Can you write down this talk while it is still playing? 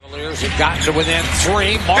Warriors have gotten to within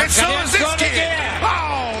 3. Markkanen and so is this kid. again.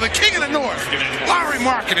 Oh, the king of the north, Lauri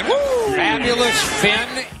Markkanen. Woo! Fabulous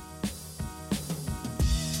Finn.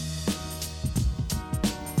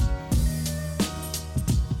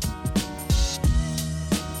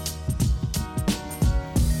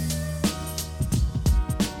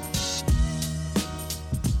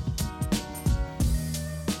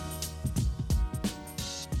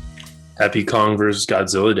 Happy Kong versus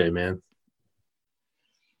Godzilla Day, man.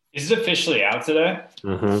 Is it officially out today?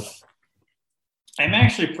 Mm-hmm. I'm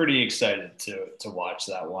actually pretty excited to watch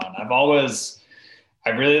that one. I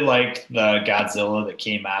really liked the Godzilla that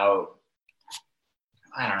came out.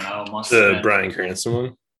 I don't know. The Bryan Cranston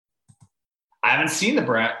one. I haven't seen the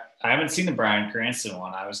Bryan Cranston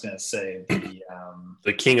one. I was gonna say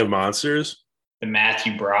the King of Monsters, the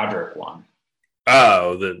Matthew Broderick one.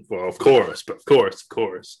 Oh, of course.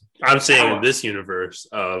 I'm saying in this universe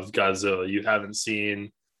of Godzilla, you haven't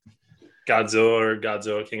seen Godzilla or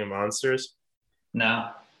Godzilla King of Monsters? No.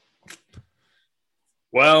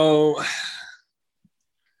 Well,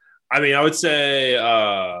 I mean, I would say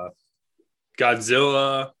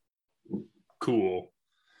Godzilla, cool.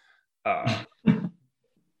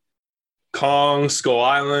 Kong, Skull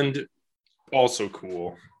Island, also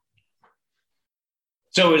cool.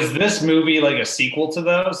 So is this movie like a sequel to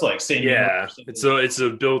those? Like, same? Yeah, it's a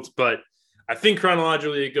built, but I think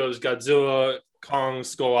chronologically it goes Godzilla, Kong,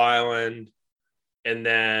 Skull Island, and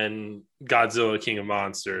then Godzilla, King of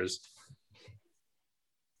Monsters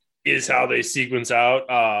is how they sequence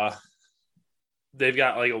out. They've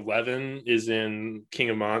got like 11 is in King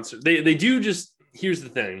of Monsters. They do just, here's the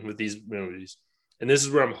thing with these movies, and this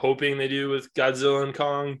is what I'm hoping they do with Godzilla and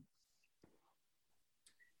Kong.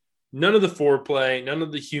 None of the foreplay, none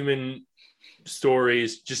of the human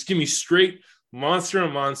stories. Just give me straight monster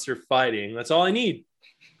on monster fighting. That's all I need.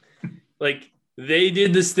 Like, they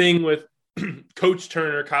did this thing with Coach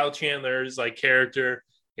Turner, Kyle Chandler's like character,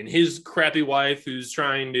 and his crappy wife who's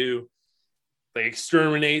trying to like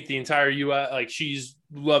exterminate the entire U.S. Like, she's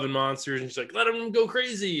loving monsters, and she's like, let them go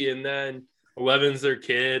crazy. And then 11's their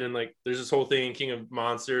kid, and like there's this whole thing in King of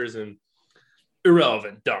Monsters, and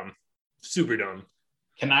irrelevant, dumb, super dumb.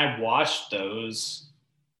 Can I watch those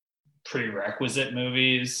prerequisite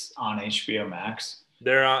movies on HBO Max?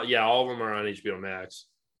 They're all of them are on HBO Max.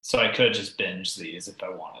 So I could just binge these if I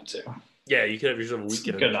wanted to. Yeah, you could have yourself a weekend.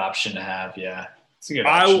 It's a good option to have, yeah. It's a good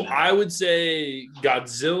option. I would say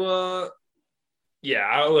Godzilla. Yeah,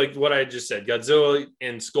 I like what I just said. Godzilla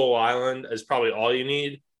and Skull Island is probably all you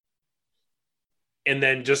need. And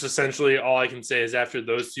then just essentially all I can say is after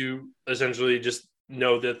those two, essentially just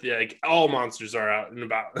know that like all monsters are out and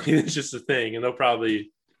about. It's just a thing, and they'll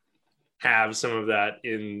probably have some of that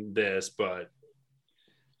in this. But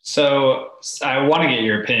so I want to get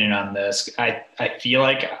your opinion on this. I feel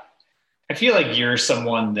like you're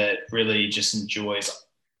someone that really just enjoys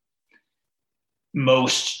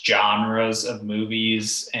most genres of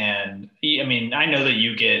movies, and I mean, I know that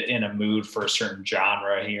you get in a mood for a certain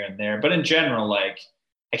genre here and there, but in general, like,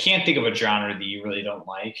 I can't think of a genre that you really don't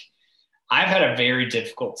like. I've had a very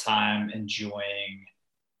difficult time enjoying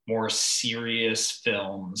more serious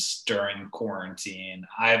films during quarantine.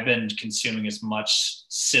 I've been consuming as much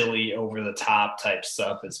silly, over-the-top type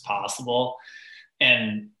stuff as possible.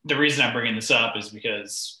 And the reason I'm bringing this up is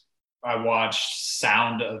because I watched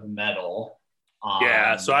Sound of Metal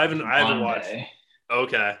on so I haven't watched. Monday.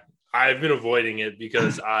 Okay, I've been avoiding it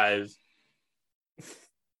because I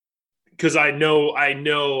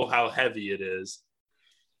know how heavy it is.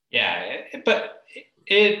 Yeah, but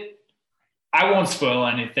I won't spoil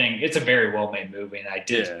anything. It's a very well-made movie, and I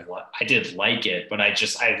did like it, but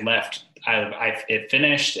it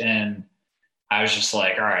finished, and I was just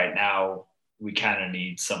like, all right, now we kind of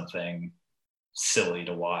need something silly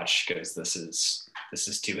to watch because this is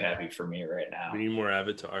too heavy for me right now. We need more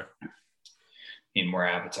Avatar.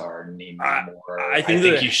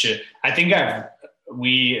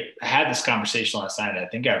 We had this conversation last night. I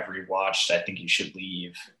think I've rewatched I Think You Should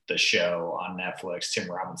Leave, the show on Netflix, Tim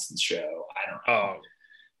Robinson's show. I don't know.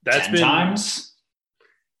 That's 10 times.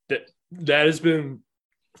 That has been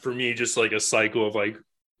for me just like a cycle of like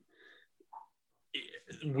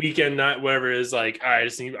weekend night, whatever it is. Like, all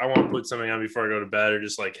right, I want to put something on before I go to bed, or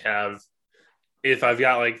just like have, if I've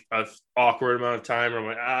got like an awkward amount of time, or I'm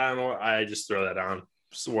like, I don't know, I just throw that on.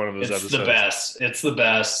 It's one of those episodes. It's the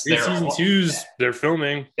best. Season 2's they're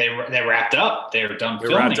filming. They wrapped up. They were done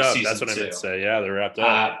filming. Wrapped up. Season That's what 2. I meant to say. Yeah, they're wrapped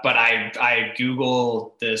up. But I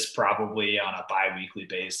Google this probably on a bi-weekly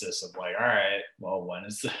basis of like, all right, well,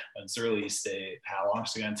 when's the release date? How long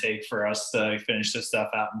is it going to take for us to finish this stuff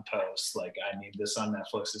out in post? Like, I need this on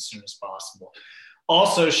Netflix as soon as possible.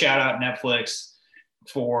 Also, shout out Netflix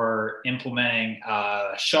for implementing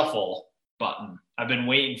a shuffle button. I've been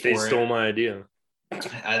waiting for it. They stole my idea.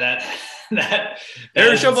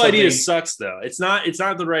 Their shuffle idea sucks though. It's not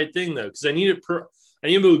the right thing though, because I need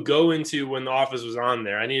to go into when The Office was on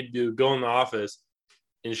there. I need to go in The Office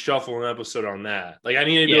and shuffle an episode on that. Like I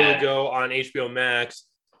need to be able to go on HBO Max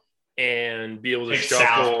and be able to shuffle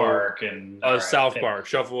South Park and South Park,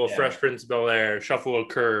 shuffle a Fresh Prince of Bel-Air, shuffle a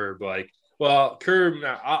Curb. Like, well, Curb.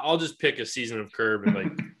 I'll just pick a season of Curb and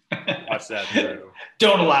like watch that through.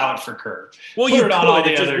 Don't allow it for Curb. Well, Put you it on all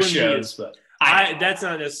the other shows, but that's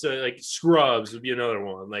not necessarily like Scrubs would be another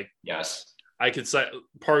one. Like, yes, I could cite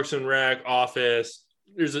Parks and Rec, Office.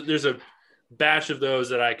 There's a batch of those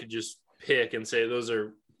that I could just pick and say those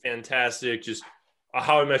are fantastic. Just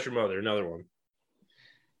How I Met Your Mother, another one.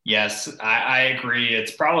 Yes, I agree.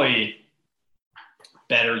 It's probably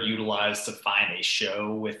better utilized to find a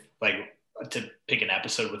show with to pick an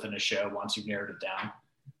episode within a show once you've narrowed it down.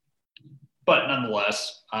 But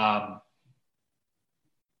nonetheless,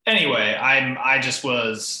 anyway, I just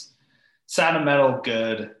was Sound of Metal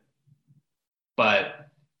good, but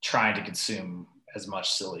trying to consume as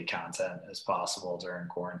much silly content as possible during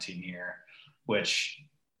quarantine here, which,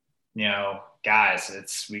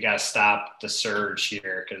 guys, we got to stop the surge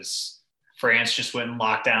here because France just went in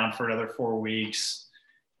lockdown for another 4 weeks.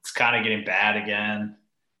 It's kind of getting bad again,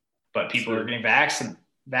 but people are getting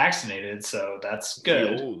vaccinated, so that's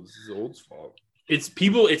good. It's the old's fault. It's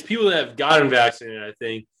people that have gotten vaccinated, I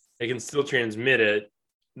think, they can still transmit it,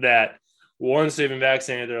 that once they've been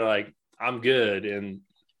vaccinated, they're like, I'm good. And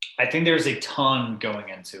I think there's a ton going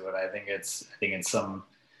into it. I think it's some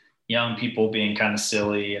young people being kind of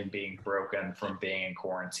silly and being broken from being in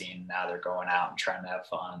quarantine. Now they're going out and trying to have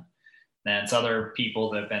fun. Then it's other people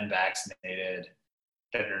that have been vaccinated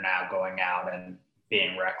that are now going out and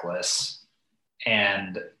being reckless.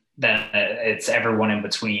 And then it's everyone in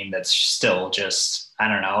between that's still just, I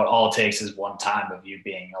don't know, all it takes is one time of you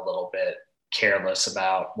being a little bit careless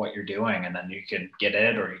about what you're doing, and then you could get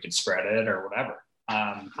it or you could spread it or whatever.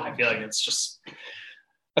 I feel like it's just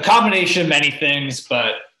a combination of many things,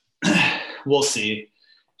 but we'll see.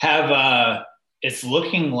 It's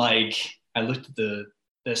looking like, I looked at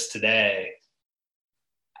this today.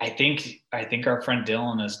 I think our friend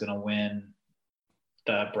Dylan is going to win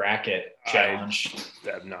the bracket challenge.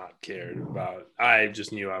 I have not cared about. I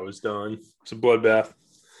just knew I was done. It's a bloodbath.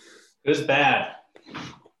 It was bad.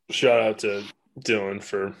 Shout out to Dylan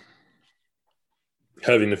for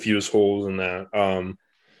having the fewest holes in that.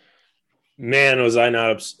 Man, was I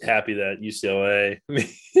not happy that UCLA.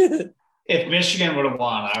 If Michigan would have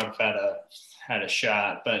won, I would have had a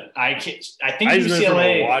shot. But I think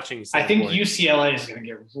UCLA. I think UCLA is going to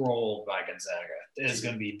get rolled by Gonzaga. It is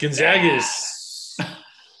going to be Gonzaga is.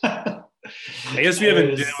 I guess we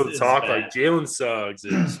haven't been able to talk like Jalen Suggs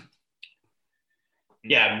is.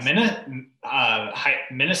 Yeah,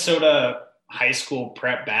 Minnesota high school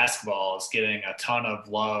prep basketball is getting a ton of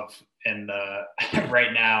love in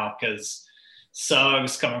right now because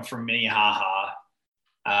Suggs coming from Minnehaha,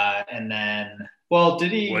 and then what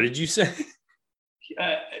did you say?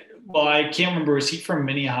 Well, I can't remember. Is he from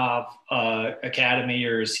Minnehaha Academy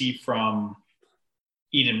or is he from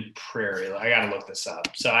Eden Prairie? I got to look this up.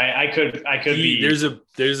 So I could be. There's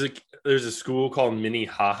a school called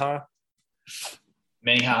Minnehaha.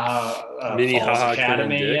 Minnehaha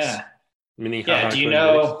Academy. Yeah. Minnehaha. Yeah. Do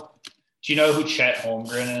you know who Chet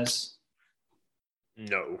Holmgren is?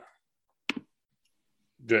 No.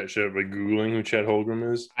 Should I be Googling who Chet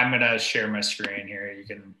Holmgren is? I'm gonna share my screen here. You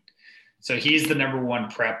can. So he's the number one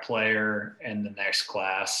prep player in the next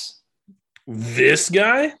class. This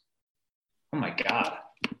guy? Oh my God.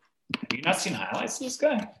 Have you not seen highlights of this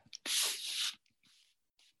guy?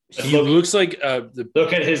 He looks like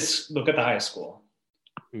look at the high school.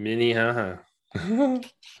 Minnehaha.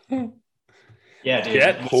 Yeah,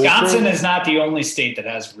 dude. Wisconsin is not the only state that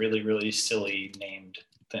has really, really silly named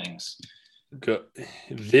things.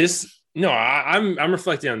 I'm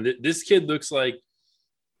reflecting on this kid looks like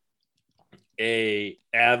a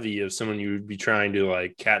Avi of someone you would be trying to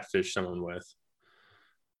like catfish someone with.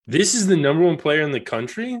 This is the number one player in the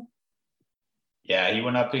country. Yeah, he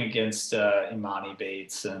went up against Imani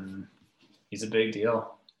Bates, and he's a big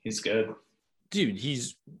deal. He's good. Dude,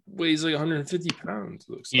 weighs like 150 pounds.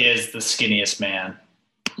 He is the skinniest man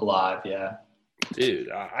alive, yeah. Dude,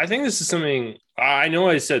 I think this is something – I know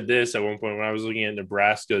I said this at one point when I was looking at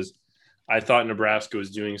Nebraska's. I thought Nebraska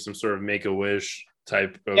was doing some sort of Make-A-Wish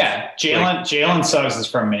type of – Yeah, Jalen Suggs is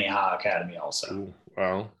from Minnehaha Academy also. Ooh,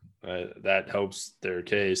 well, that helps their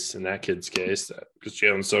case in that kid's case because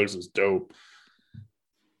Jalen Suggs is dope.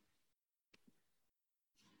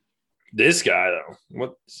 This guy though,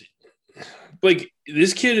 what? Like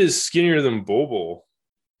this kid is skinnier than Bobo.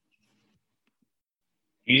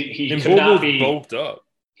 He And could not Bobo's be bulked up.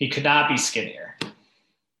 He could not be skinnier.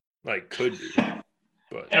 Like could be,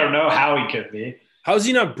 but I don't know how he could be. How's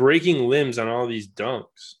he not breaking limbs on all these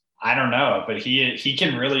dunks? I don't know, but he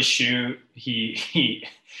can really shoot. He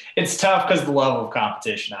it's tough because the level of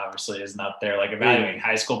competition obviously is not there. Like evaluating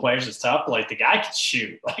high school players is tough. But like the guy can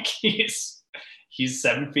shoot. Like he's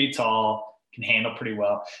 7 feet tall, can handle pretty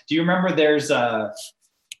well. Do you remember there is a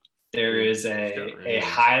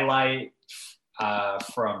highlight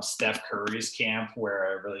from Steph Curry's camp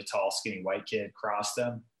where a really tall, skinny white kid crossed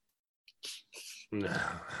him? No,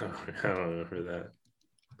 I don't remember that.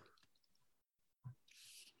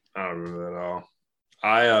 I don't remember that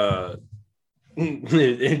at all.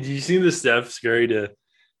 Did you see the Steph Curry to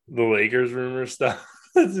the Lakers rumor stuff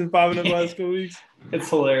that's been popping up the last couple weeks? It's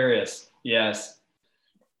hilarious. Yes.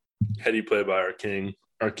 Heady play by our king.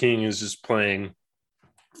 Our king is just playing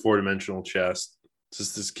 4-dimensional chess. It's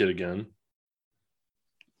just this kid again.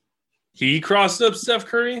 He crossed up Steph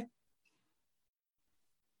Curry?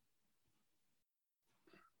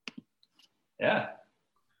 Yeah.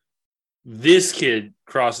 This kid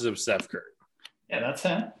crosses up Steph Curry. Yeah, that's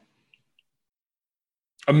him.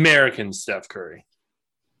 American Steph Curry.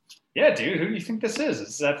 Yeah, dude. Who do you think this is?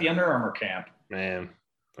 It's at the Under Armour camp. Man,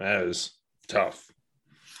 that is tough.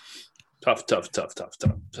 Tough.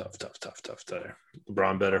 LeBron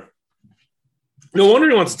better. No wonder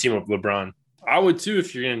he wants to team up with LeBron. I would too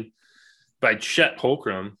if you're in by Chet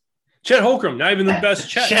Holmgren. Chet Holmgren, not even the best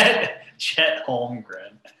Chet. Chet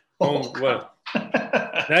Holmgren. What?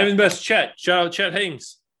 Not even the best Chet. Shout out Chet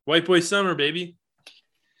Hanks. White boy summer, baby.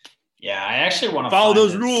 Yeah, I actually want to follow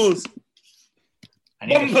those rules. I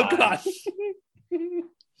need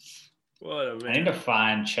to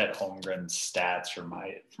find Chet Holmgren's stats from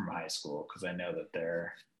high school because I know that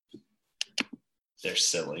they're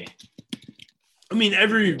silly. I mean,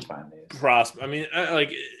 every prospect. I mean,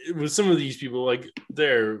 like with some of these people, like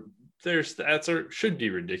their stats should be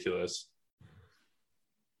ridiculous.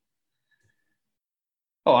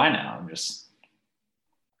 Oh, I know. I'm just.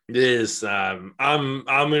 It is. I'm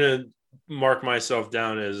gonna mark myself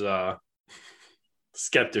down as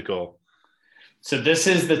skeptical. So this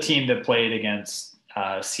is the team that played against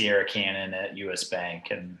Sierra Cannon at US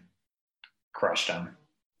Bank and crushed them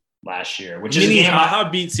last year. Which is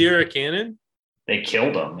Minnehaha beat Sierra Cannon. They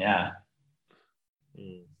killed them. Yeah.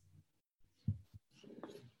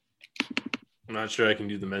 I'm not sure I can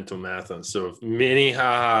do the mental math on. So if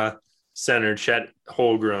Minnehaha center Chet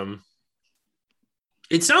Holmgren.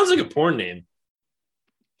 It sounds like a porn name.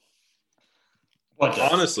 What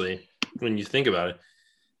does? Honestly, when you think about it.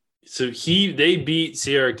 So they beat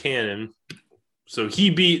Sierra Cannon. So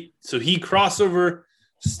he crossed over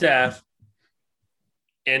Steph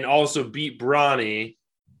and also beat Bronny.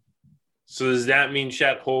 So does that mean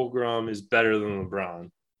Chet Holmgren is better than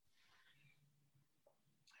LeBron?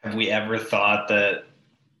 Have we ever thought that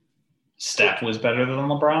Steph was better than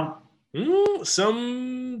LeBron?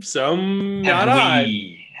 Some not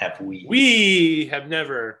I. Have we? We have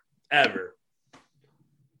never, ever.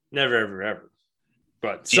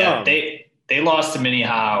 But some. Yeah, they lost to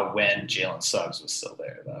Minnehaha when Jalen Suggs was still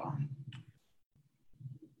there, though.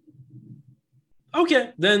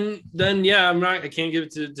 Okay, then yeah, I can't give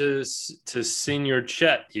it to Senior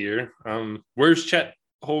Chet here. Where's Chet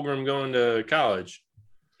Holmgren going to college?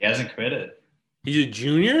 He hasn't committed. He's a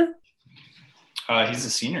junior? He's a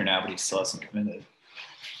senior now, but he still hasn't committed.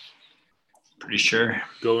 Pretty sure.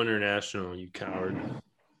 Go international, you coward.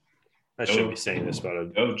 I shouldn't be saying this about a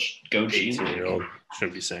go 18-year-old.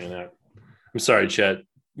 Shouldn't be saying that. I'm sorry, Chet.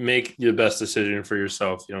 Make the best decision for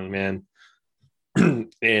yourself, young man.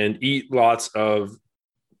 And eat lots of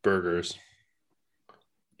burgers.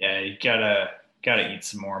 Yeah, you gotta eat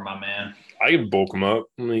some more, my man. I can bulk him up.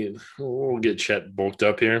 We'll get Chet bulked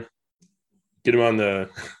up here. Get him on the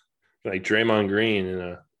like Draymond Green in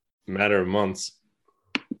a matter of months.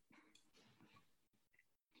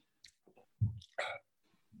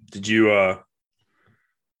 Did you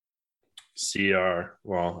see I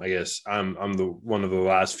guess I'm the one of the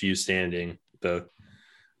last few standing. The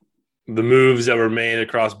moves that were made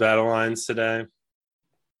across battle lines today.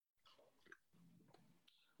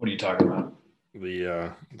 What are you talking about?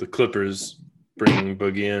 The Clippers bringing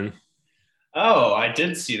Boogie in. Oh, I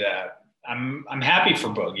did see that. I'm happy for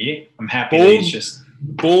Boogie. I'm happy that he's just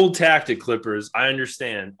bold tactic. Clippers. I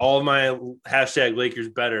understand all of my hashtag Lakers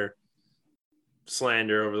better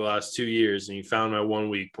slander over the last 2 years, and you found my one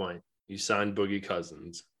weak point. You signed Boogie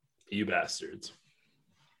Cousins. You bastards.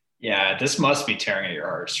 Yeah, this must be tearing at your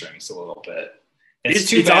heartstrings a little bit. It's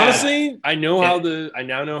too It's bad. honestly, I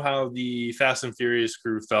now know how the Fast and Furious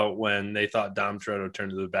crew felt when they thought Dom Toretto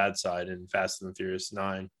turned to the bad side in Fast and Furious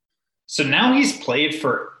 9. So now he's played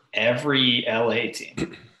for every LA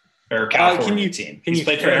team or California team. He's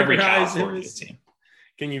played for every California team.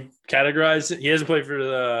 Can you categorize it? He hasn't played for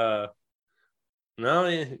the. No,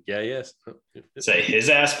 yeah, yes. Say his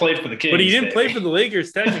ass played for the Kings, but he didn't play for the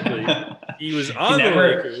Lakers technically. He was on the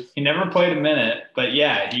Lakers. He never played a minute, but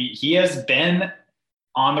yeah, he has been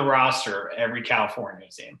on the roster of every California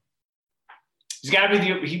team. He's got to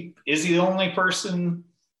be is he the only person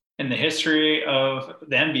in the history of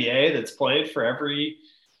the NBA that's played for every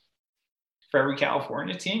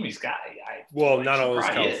California team? He's got. Not all those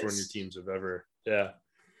California teams have ever. Yeah.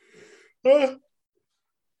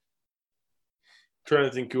 Trying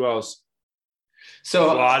to think who else.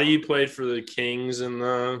 So Vlade played for the Kings and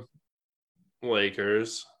the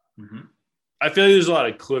Lakers. Mm-hmm. I feel like there's a lot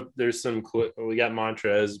of clip. There's some clip. We got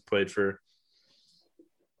Montrez played for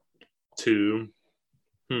 2.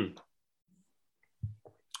 Yeah,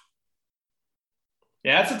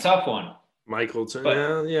 that's a tough one. Michael.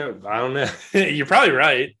 Yeah. I don't know. You're probably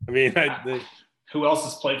right. I mean, who else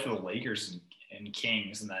has played for the Lakers and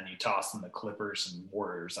Kings, and then you toss in the Clippers and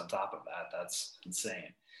Warriors on top of that? That's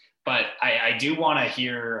insane. But I do want to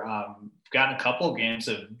hear. Gotten a couple of games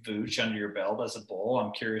of Vooch under your belt as a Bull.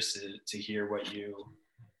 I'm curious to hear what you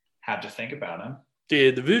have to think about him.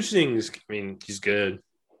 Dude, the Vooch thing's. I mean, he's good.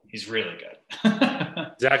 He's really good.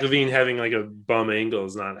 Zach LaVine having like a bum ankle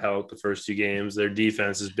has not helped the first 2 games. Their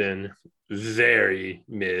defense has been very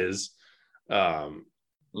Miz. Les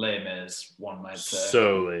Mis, one might say.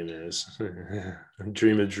 So Les Mis.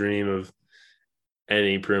 Dream of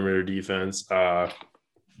any perimeter defense.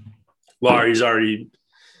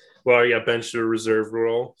 Lauri got benched to a reserve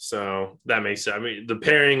role, so that makes sense. I mean, the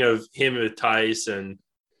pairing of him with Tice and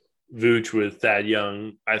Vooch with Thad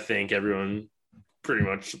Young, I think everyone pretty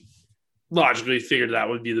much logically figured that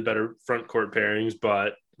would be the better front court pairings,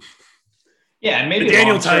 but yeah, maybe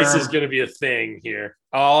Daniel Tice is going to be a thing here.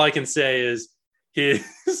 All I can say is his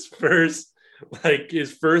first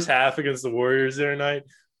half against the Warriors the other night,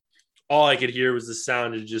 all I could hear was the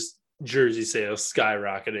sound of just jersey sales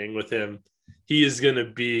skyrocketing with him. He is going to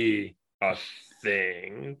be a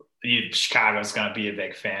thing. Chicago's going to be a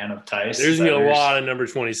big fan of Tice. There's going to be a lot of number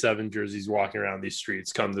 27 jerseys walking around these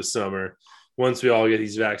streets come this summer once we all get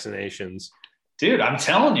these vaccinations. Dude, I'm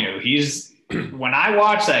telling you, when I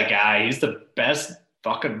watch that guy, he's the best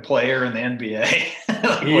fucking player in the NBA.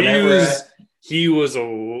 He was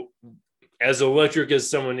as electric as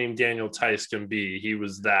someone named Daniel Tice can be. He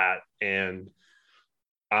was that, and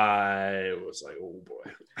I was like, oh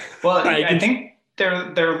boy. Well, I think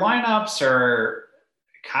their lineups are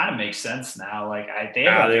kind of make sense now. Like they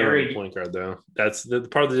have they don't have a point guard though. That's the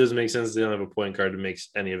part that doesn't make sense. They don't have a point guard to make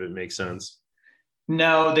any of it make sense.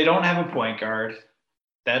 No, they don't have a point guard.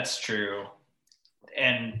 That's true.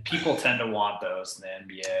 And people tend to want those in the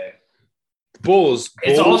NBA. Bulls.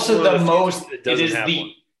 It's also the most.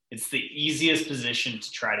 It's the easiest position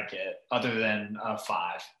to try to get, other than a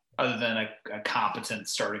 5, other than a competent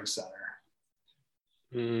starting center.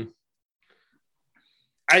 The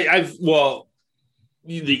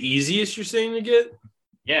easiest you're saying to get?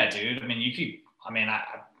 Yeah, dude. I mean, you could. I mean,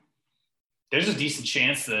 there's a decent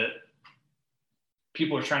chance that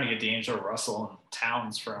people are trying to get D'Angelo Russell and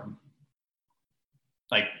Towns from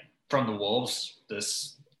the Wolves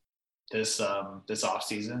this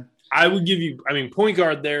offseason. I would give you, point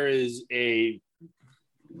guard there is in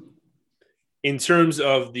terms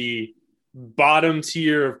of the bottom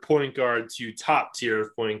tier of point guard to top tier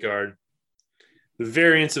of point guard, the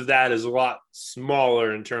variance of that is a lot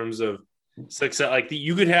smaller in terms of success. Like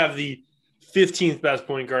you could have the 15th best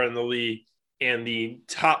point guard in the league and the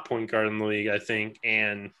top point guard in the league, I think.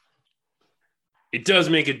 And it does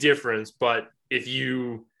make a difference, but if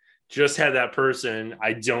you just had that person,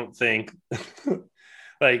 I don't think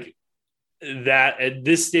like that at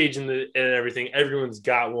this stage and everything, everyone's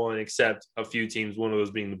got one except a few teams, one of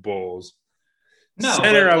those being the Bulls. No,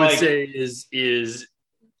 center, I would say is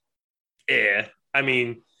I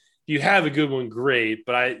mean, you have a good one, great,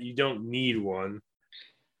 but you don't need one.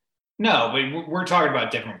 No, but we're talking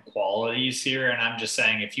about different qualities here, and I'm just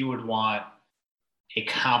saying if you would want a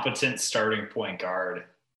competent starting point guard,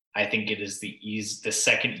 I think it is the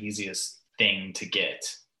second easiest thing to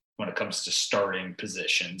get when it comes to starting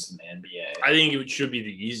positions in the NBA. I think it should be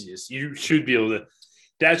the easiest. You should be able to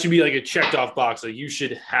 – that should be like a checked off box. Like you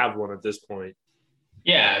should have one at this point.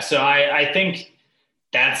 Yeah, so I think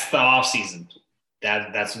that's the offseason.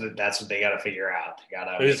 That's what they got to figure out. They got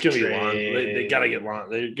to. It's gonna be Lonzo. They got to get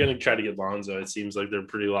Lonzo. They're gonna try to get Lonzo. It seems like they're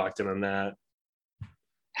pretty locked in on that.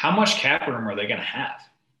 how much cap room are they going to have?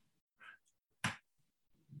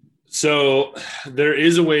 So there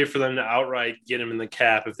is a way for them to outright get him in the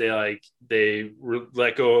cap if they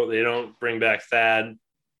let go. They don't bring back Thad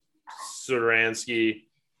Sodoransky,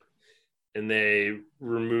 and they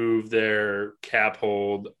remove their cap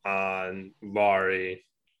hold on Lauri.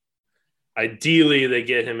 Ideally, they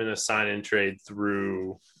get him in a sign and trade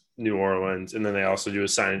through New Orleans, and then they also do a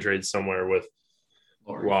sign and trade somewhere with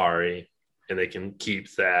Lauri, and they can keep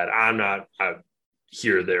Thad. I'm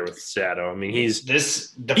here or there with Sato. I mean, he's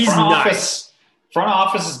front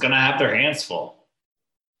office is going to have their hands full.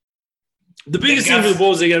 The biggest thing for the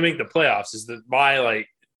Bulls, they got to make the playoffs. Is that well,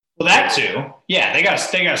 that too. Yeah, they got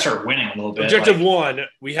to start winning a little bit. Objective 1,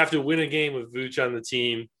 we have to win a game with Vooch on the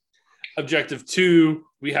team. Objective 2,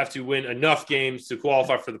 we have to win enough games to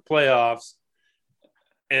qualify for the playoffs.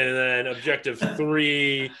 And then objective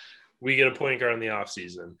 3, we get a point guard in the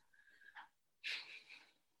offseason.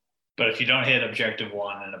 But if you don't hit objective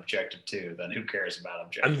 1 and objective 2, then who cares about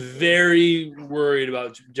objective 2? I'm very worried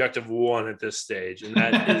about objective 1 at this stage, and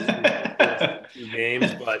that is 2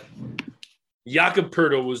 games. But Jakob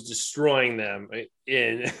Poeltl was destroying them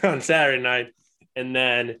on Saturday night, and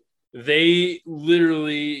then they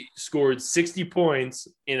literally scored 60 points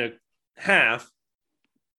in a half,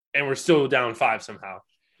 and we're still down 5 somehow.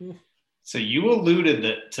 So you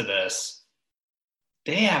alluded to this.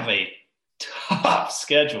 They have a tough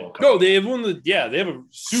schedule. No, they have they have a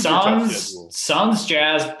super tough schedule. Suns,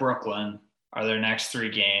 Jazz, Brooklyn are their next 3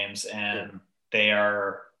 games, and they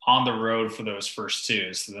are on the road for those first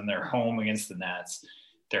 2. So then they're home against the Nets.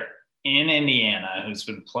 They're in Indiana, who's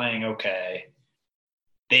been playing okay.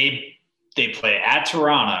 They play at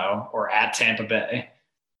Toronto or at Tampa Bay,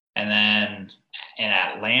 and then in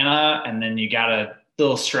Atlanta, and then you got a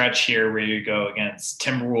little stretch here where you go against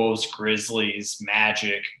Timberwolves, Grizzlies,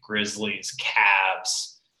 Magic, Grizzlies,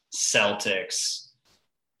 Cavs, Celtics.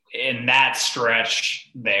 In that stretch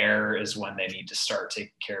there is when they need to start taking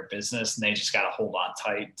care of business, and they just got to hold on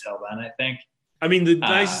tight until then, I think. I mean, the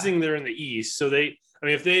nicest thing, they're in the East, so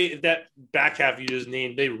if that back half you just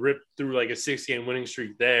named, they ripped through like a 6-game winning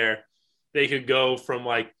streak there, they could go from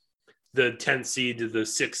like the 10th seed to the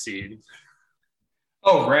 6th seed.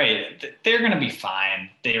 Oh, right. They're going to be fine.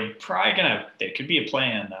 They're probably they could be a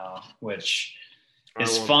play-in though, which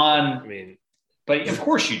is fun. But of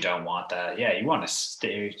course you don't want that. Yeah, you want to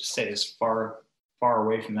stay as far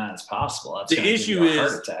away from that as possible. That's the issue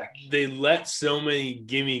is they let so many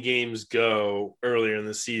gimme games go earlier in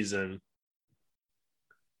the season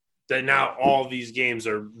that now all these games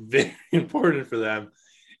are very important for them.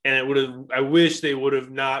 And I wish they would have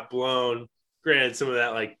not blown, granted, some of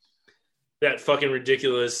that, that fucking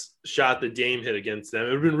ridiculous shot that Dame hit against them. It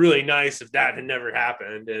would have been really nice if that had never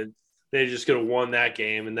happened and they just could have won that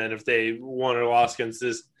game. And then if they won or lost against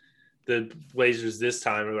the Blazers this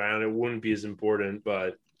time around, it wouldn't be as important,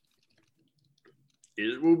 but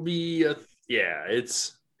it will be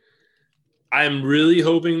I'm really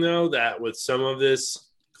hoping though that with some of this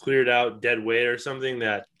cleared out dead weight or something,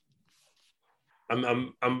 that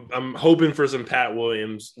I'm hoping for some Pat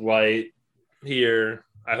Williams light here.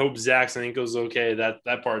 I hope Zach's ankle's okay.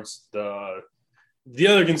 That part's the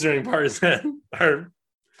other concerning part is that our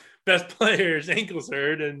best player's ankle's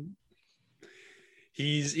hurt, and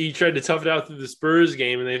he tried to tough it out through the Spurs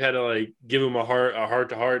game, and they've had to give him a heart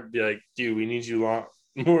to heart, be like, dude, we need you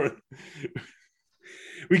more.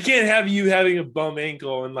 We can't have you having a bum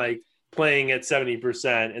ankle and playing at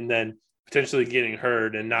 70% and then potentially getting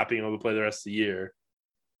hurt and not being able to play the rest of the year.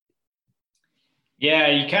 Yeah,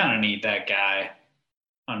 you kind of need that guy.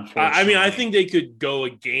 Unfortunately, I think they could go a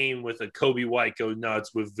game with a Kobe White go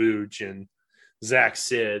nuts with Vooch and Zach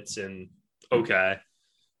sits and okay,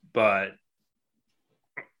 but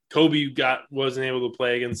Kobe wasn't able to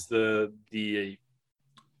play against the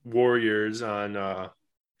Warriors on was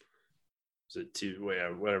it two?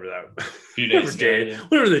 Whatever that few days ago,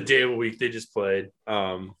 whatever the day of the week they just played.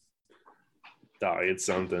 Dog, it's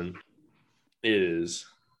something. It is,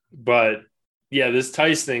 but. Yeah, this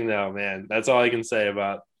Tice thing, though, man, that's all I can say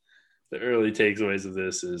about the early takeaways of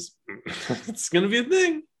this is it's going to be a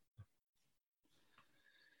thing.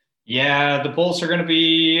 Yeah, the Bulls are going to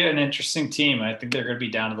be an interesting team. I think they're going to be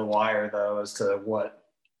down to the wire, though, as to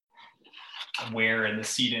where in the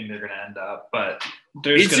seeding they're going to end up. But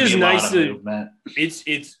there's going to be a lot of movement.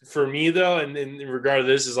 It's for me, though, and in regard to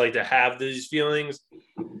this, is to have these feelings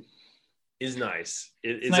is nice.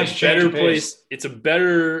 It's nice, a better place. It's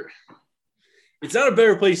not a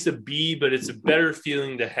better place to be, but it's a better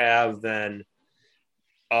feeling to have than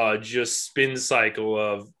just spin cycle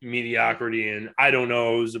of mediocrity and I don't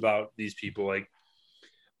knows about these people.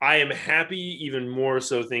 I am happy even more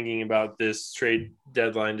so thinking about this trade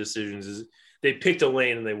deadline decisions is they picked a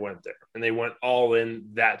lane and they went there and they went all in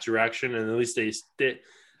that direction. And at least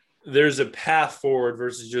there's a path forward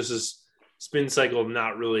versus just this spin cycle of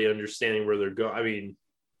not really understanding where they're going. I mean,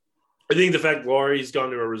 I think the fact Lauri's gone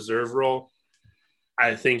to a reserve role,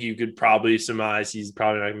 I think you could probably surmise he's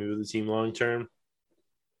probably not going to be with the team long term.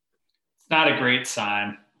 It's not a great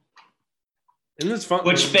sign. And it's fun.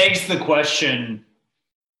 Which begs the question,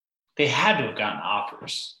 they had to have gotten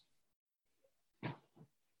offers.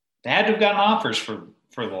 They had to have gotten offers for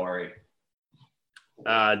Lauri.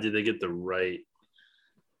 Did they get the right?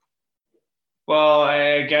 Well,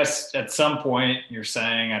 I guess at some point you're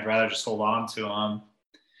saying I'd rather just hold on to him.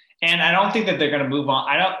 And I don't think that they're going to move on.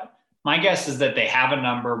 My guess is that they have a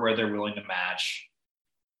number where they're willing to match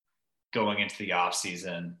going into the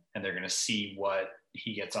offseason, and they're going to see what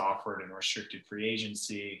he gets offered in restricted free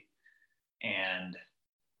agency. And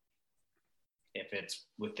if it's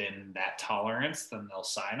within that tolerance, then they'll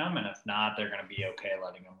sign him. And if not, they're going to be okay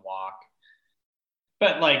letting him walk.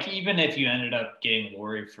 But like, even if you ended up getting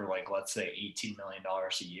Lauri for like, let's say $18 million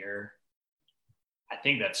a year, I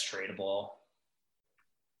think that's tradable.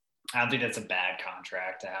 I don't think that's a bad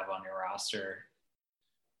contract to have on your roster.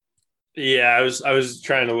 Yeah, I was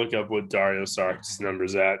trying to look up what Dario Saric's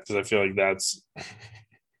numbers at because I feel like that's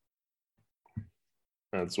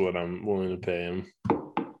what I'm willing to pay him.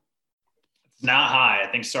 It's not high. I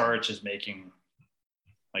think Saric is making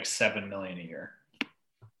like $7 million a year.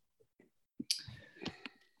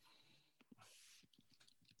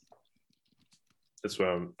 That's what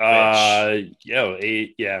I'm. 8.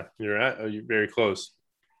 Yeah, you're right. Oh, you're very close.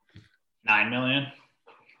 $9 million.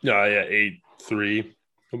 No, yeah, 8.3.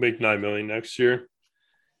 He'll make $9 million next year.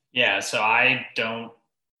 Yeah, so I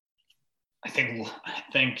think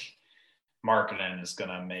Markkanen is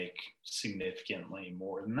going to make significantly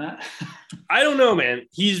more than that. I don't know, man.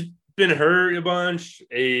 He's been hurt a bunch.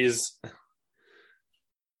 I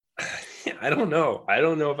don't know. I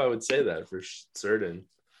don't know if I would say that for certain.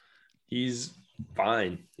 He's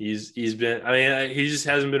fine. He's been. I mean, he just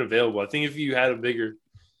hasn't been available. I think if you had a bigger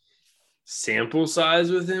sample size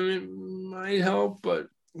with him, it might help. But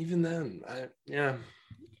even then,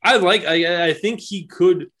 I think he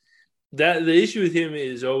could. That the issue with him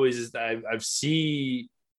is always that I've seen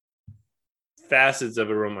facets of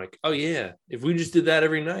it where I'm like, oh yeah, if we just did that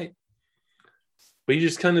every night. But he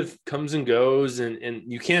just kind of comes and goes, and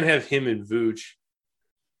you can't have him and Vooch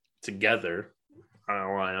together on a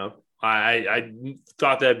lineup. I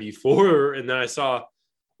thought that before, and then I saw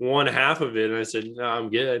one half of it, and I said, no, I'm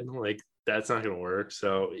good. Like, that's not going to work.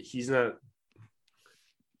 So he's got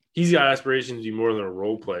aspirations to be more than a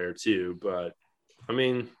role player too. But, I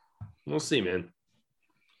mean, we'll see, man.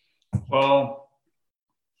 Well,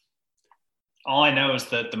 all I know is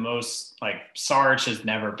that the most, like, Sarge has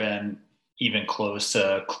never been even close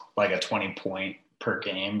to, like, a 20-point per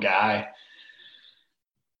game guy.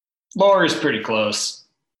 Lauri's pretty close.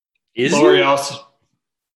 Is Lauri he? also,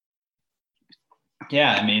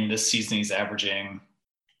 yeah, I mean, this season he's averaging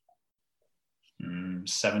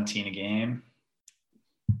 17 a game.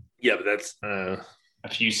 Yeah, but that's a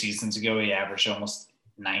few seasons ago he averaged almost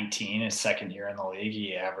 19. His second year in the league,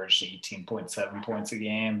 he averaged 18.7 points a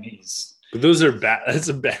game. But those are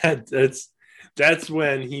bad. That's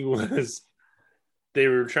when they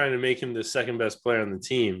were trying to make him the second best player on the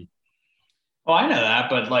team. Oh, I know that,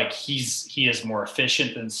 but like he is more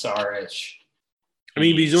efficient than Saric. I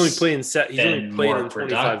mean, but he's only playing He's only playing more in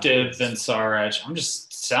productive than Saric. I'm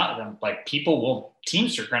just telling like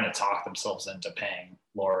teams are going to talk themselves into paying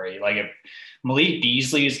Lauri. Like if Malik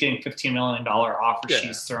Beasley is getting $15 million offer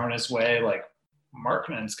sheets thrown his way, like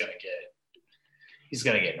Markkanen's he's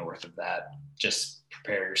going to get north of that. Just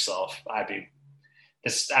prepare yourself. I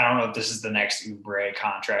don't know if this is the next Oubre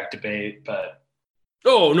contract debate, but.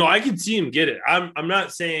 Oh, no, I can see him get it. I'm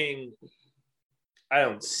not saying I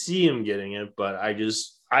don't see him getting it, but I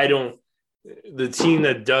don't – the team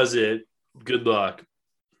that does it, good luck.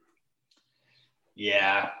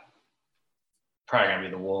 Yeah. Probably going to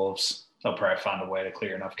be the Wolves. They'll probably find a way to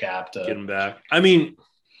clear enough cap to get him back. I mean,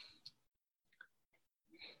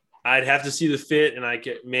 I'd have to see the fit, and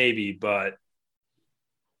maybe, but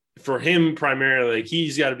for him primarily, like,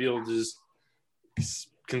 he's got to be able to just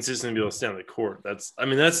 – consistently be able to stay on the court. That's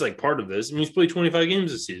like part of this. I mean, he's played 25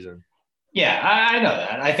 games this season. Yeah, I know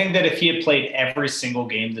that. I think that if he had played every single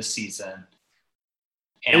game this season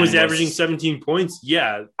and was averaging 17 points,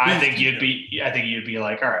 yeah, I think you'd be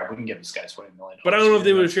like, all right, we can give this guy $20 million. But I don't know if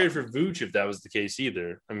they would have traded for Vooch if that was the case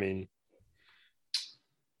either. I mean,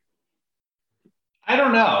 I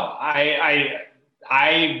don't know.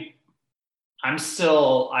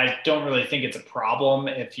 I don't really think it's a problem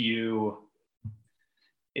if your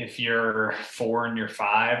 4 and your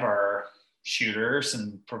 5 are shooters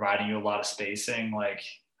and providing you a lot of spacing. Like,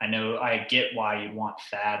 I get why you'd want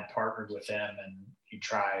Thad partnered with him and you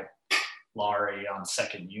try Lauri on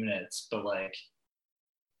second units, but like,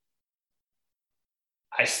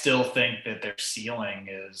 I still think that their ceiling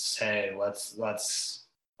is, hey, let's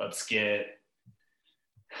get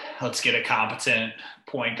a competent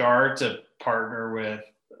point guard to partner with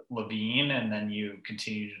Levine, and then you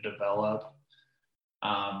continue to develop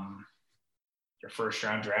your first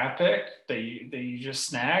round draft pick that you just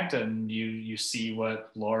snagged, and you see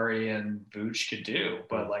what Lauri and Vooch could do.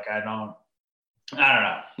 But like, I don't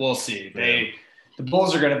know. We'll see. The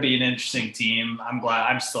Bulls are going to be an interesting team.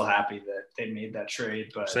 I'm still happy that they made that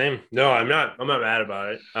trade. But same. No, I'm not mad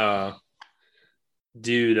about it.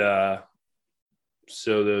 Dude,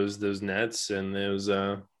 so those Nets and those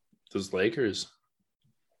Lakers,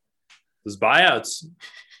 those buyouts.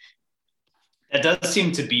 It does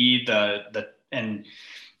seem to be and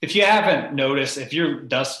if you haven't noticed, if you're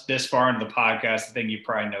this far into the podcast, I think you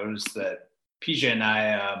probably noticed that PJ and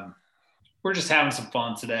I, we're just having some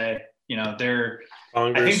fun today. You know,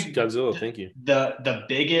 Congress, Godzilla. Thank you. The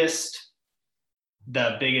biggest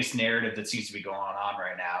narrative that seems to be going on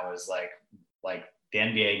right now is like the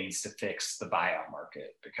NBA needs to fix the buyout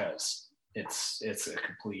market, because it's a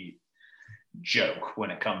complete joke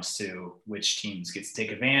when it comes to which teams get to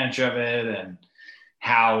take advantage of it and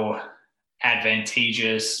how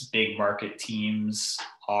advantageous big market teams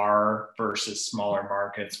are versus smaller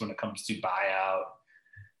markets when it comes to buyout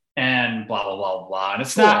and blah blah blah blah. And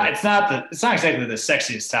it's not exactly the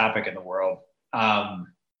sexiest topic in the world. I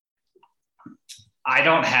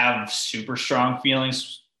don't have super strong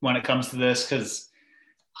feelings when it comes to this, because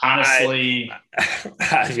honestly,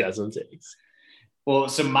 I've got some takes. Well,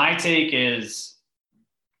 so my take is,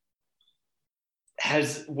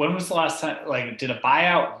 when was the last time, like, did a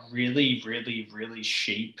buyout really, really, really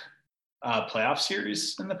shape a playoff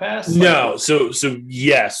series in the past? No. So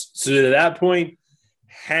yes. So to that point,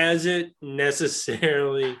 has it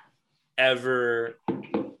necessarily ever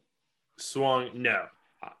swung? No.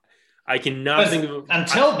 I cannot think of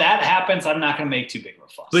until that happens. I'm not going to make too big of a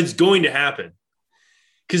fuss. But it's going to happen,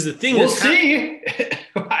 because the thing we'll see.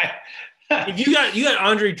 If you got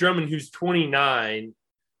Andre Drummond, who's 29,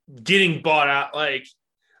 getting bought out, like,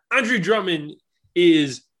 Andre Drummond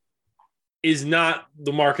is not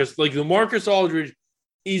the Marcus. Like, the Marcus Aldridge,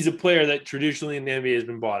 he's a player that traditionally in the NBA has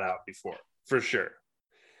been bought out before, for sure.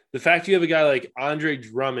 The fact you have a guy like Andre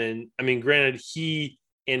Drummond, I mean, granted, he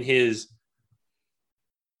and his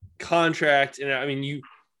contract, and I mean,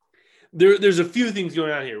 there's a few things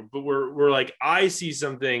going on here, but we're like, I see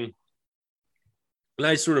something, and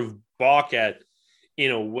I sort of balk at, in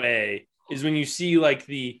a way, is when you see like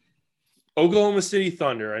the Oklahoma City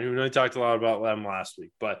Thunder. I know I talked a lot about them last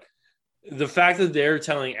week, but the fact that they're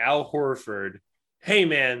telling Al Horford, hey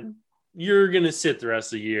man, you're going to sit the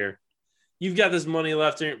rest of the year. You've got this money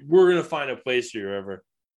left. We're going to find a place for you wherever.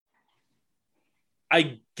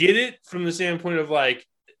 I get it from the standpoint of like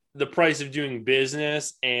the price of doing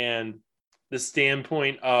business and the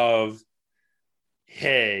standpoint of,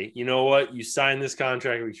 hey, you know what? You signed this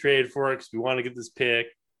contract. We traded for it because we want to get this pick.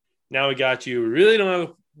 Now we got you. We really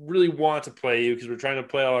don't really want to play you because we're trying to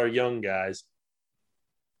play all our young guys.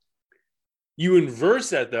 You inverse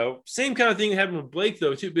that, though. Same kind of thing happened with Blake,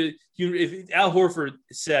 though, too. But if Al Horford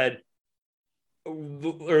said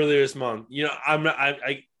earlier this month, you know,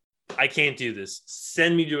 I can't do this.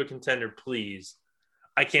 Send me to a contender, please.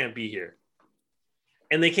 I can't be here.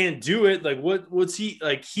 And they can't do it. Like, what's he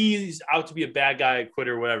like? He's out to be a bad guy, a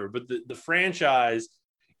quitter, whatever. But the franchise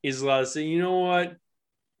is allowed to say, you know what?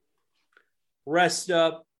 Rest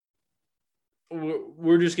up.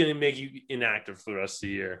 We're just going to make you inactive for the rest of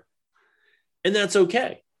the year. And that's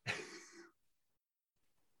okay.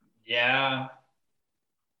 Yeah.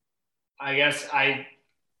 I guess I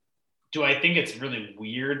think it's really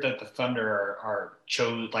weird that the Thunder are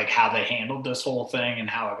chose like how they handled this whole thing and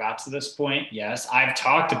how it got to this point. Yes. I've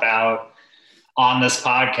talked about on this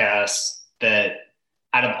podcast that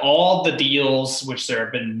out of all the deals, which there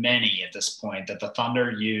have been many at this point, that the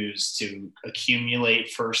Thunder used to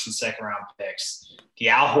accumulate first and second round picks, the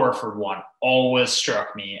Al Horford one always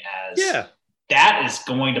struck me as that is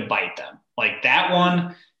going to bite them. Like, that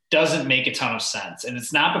one doesn't make a ton of sense. And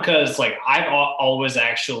it's not because, like, I've always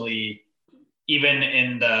actually, even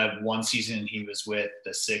in the one season he was with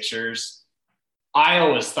the Sixers, I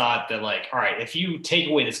always thought that, like, all right, if you take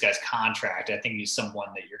away this guy's contract, I think he's someone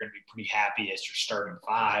that you're going to be pretty happy as your starting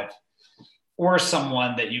five. or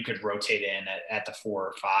someone that you could rotate in at the 4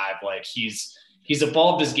 or 5. Like he's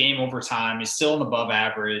evolved his game over time. He's still an above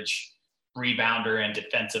average rebounder and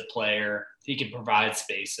defensive player. He can provide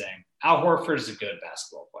spacing. Al Horford is a good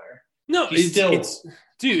basketball player. No, he's it's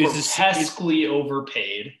grotesquely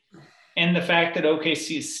overpaid. And the fact that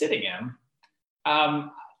OKC is sitting him,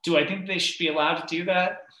 do I think they should be allowed to do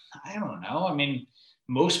that? I don't know. I mean,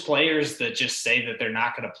 most players that just say that they're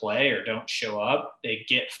not going to play or don't show up, they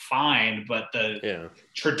get fined. But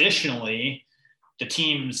traditionally, the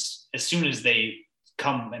teams, as soon as they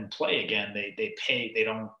come and play again, they pay.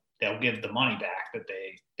 They'll give the money back that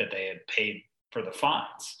they had paid for the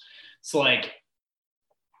fines. So like,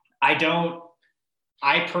 I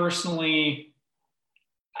personally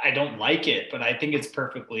don't like it, but I think it's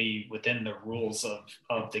perfectly within the rules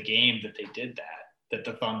of the game that they did that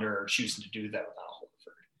the Thunder are choosing to do that without Horford.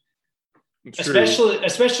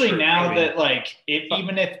 Especially now that like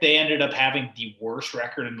even if they ended up having the worst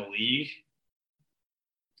record in the league,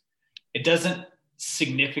 it doesn't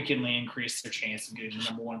significantly increase their chance of getting the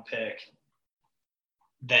number 1 pick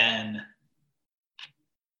than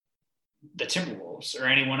the Timberwolves or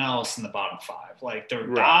anyone else in the bottom 5. Like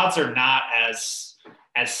the odds are not as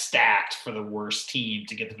stacked for the worst team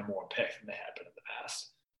to get the number 1 pick than they have been in the past.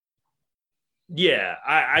 Yeah,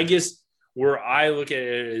 I guess where I look at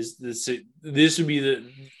it is this would be the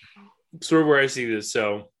sort of where I see this.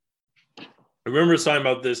 So I remember talking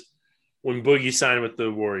about this when Boogie signed with the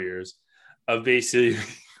Warriors, of basically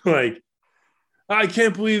like, I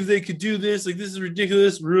can't believe they could do this. Like, this is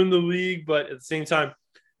ridiculous, ruin the league. But at the same time,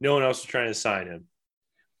 no one else was trying to sign him.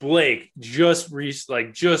 Blake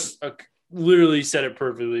literally said it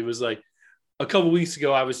perfectly. It was like, a couple weeks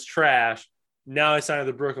ago, I was trash. Now I signed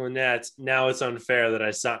with the Brooklyn Nets. Now it's unfair that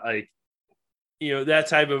I signed, like, that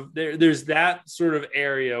type of, there's that sort of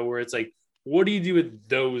area where it's like, what do you do with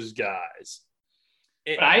those guys?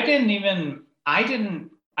 But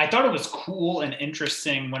I thought it was cool and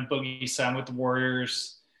interesting when Boogie signed with the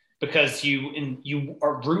Warriors, because you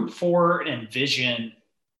root for and envision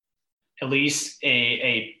at least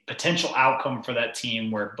a potential outcome for that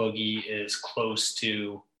team where Boogie is close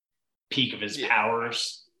to peak of his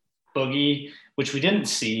powers, Boogie, which we didn't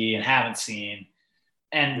see and haven't seen.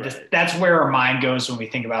 And that's where our mind goes when we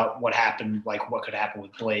think about what happened, like what could happen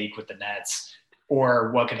with Blake with the Nets,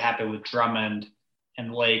 or what could happen with Drummond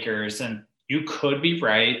and the Lakers. And you could be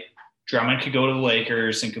right. Drummond could go to the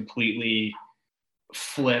Lakers and completely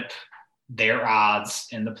flip their odds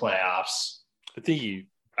in the playoffs. I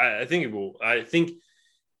think it will. I think,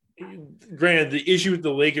 granted, the issue with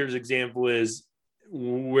the Lakers example is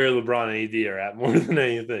where LeBron and AD are at more than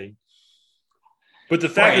anything. But the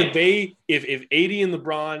fact that if AD and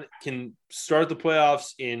LeBron can start the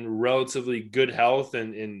playoffs in relatively good health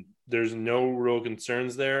and there's no real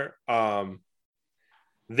concerns there,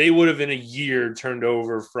 they would have in a year turned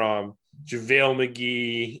over from JaVale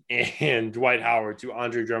McGee and Dwight Howard to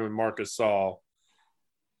Andre Drummond, Marc Gasol,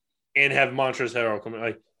 and have Montrezl Harrell come in.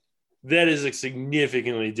 Like, that is a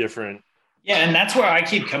significantly different. Yeah, and that's where I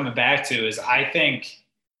keep coming back to is I think,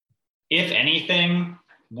 if anything,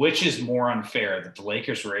 which is more unfair, that the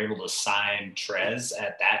Lakers were able to sign Trez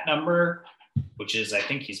at that number, which is, I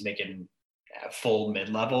think he's making a full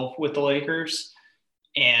mid-level with the Lakers,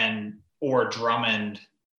 or Drummond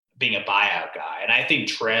being a buyout guy. And I think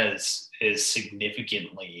Trez is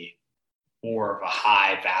significantly more of a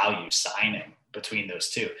high-value signing between those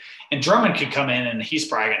two. And Drummond could come in and he's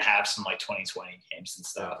probably going to have some like 2020 games and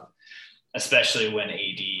stuff, especially when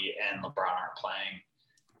AD and LeBron aren't playing.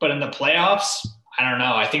 But in the playoffs, I don't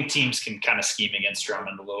know. I think teams can kind of scheme against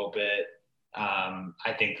Drummond a little bit.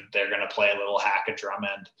 I think that they're going to play a little hack of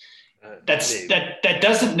Drummond. That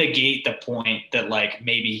doesn't negate the point that like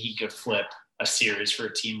maybe he could flip a series for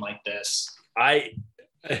a team like this. Where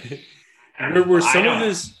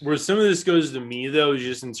some of this goes to me though is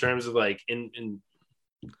just in terms of like in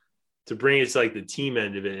to bring it to like the team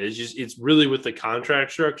end of it. It's really with the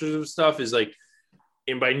contract structures of stuff is like,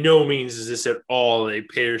 and by no means is this at all a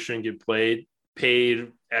payer shouldn't get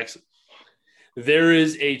paid X. There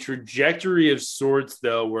is a trajectory of sorts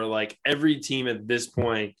though where like every team at this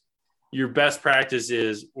point, your best practice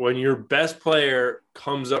is when your best player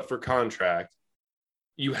comes up for contract,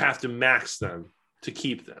 you have to max them to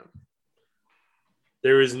keep them.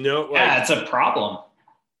 There is no it's a problem.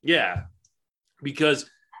 Yeah, because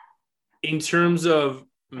in terms of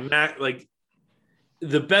like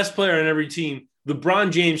the best player on every team,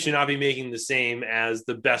 LeBron James should not be making the same as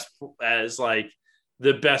the best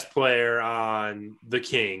player on the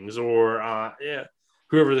Kings or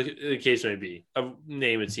whoever the case may be.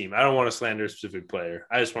 Name a team. I don't want to slander a specific player.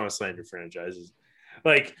 I just want to slander franchises.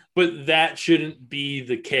 Like, but that shouldn't be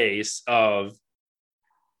the case of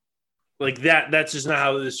like that. That's just not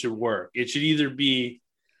how this should work. It should either be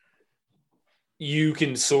you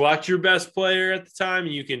can select your best player at the time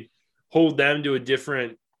and you can hold them to a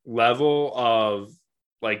different level of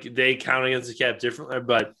like they count against the cap differently.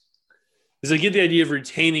 But because I get the idea of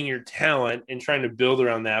retaining your talent and trying to build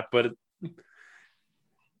around that, but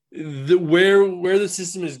where the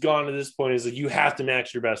system has gone to this point is like you have to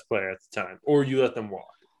max your best player at the time, or you let them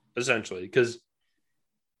walk, essentially. Because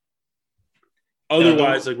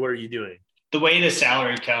otherwise, like, what are you doing? The way the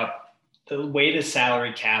salary cap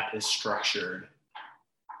is structured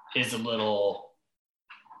is a little.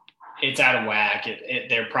 It's out of whack.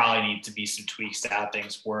 There probably needs to be some tweaks to how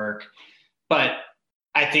things work, but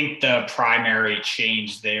I think the primary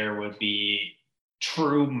change there would be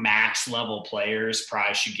true max level players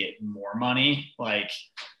probably should get more money. Like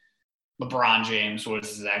LeBron James, what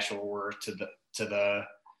is his actual worth to the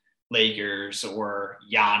Lakers, or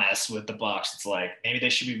Giannis with the Bucks? It's like maybe they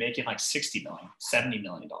should be making like $60 million, $70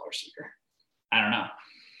 million a year. I don't know.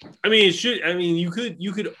 I mean, it should. I mean, you could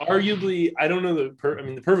arguably. I don't know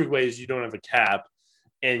the perfect way is you don't have a cap,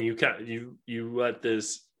 and you let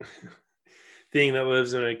this thing that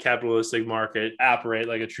lives in a capitalistic market operate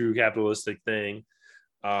like a true capitalistic thing.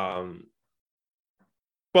 But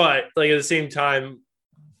like at the same time,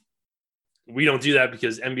 we don't do that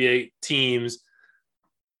because NBA teams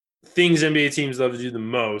love to do the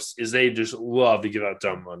most is they just love to give out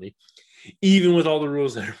dumb money, even with all the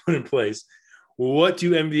rules that are put in place. What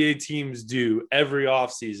do NBA teams do every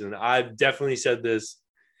offseason? I've definitely said this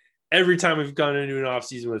every time we've gone into an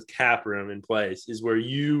offseason with cap room in place is where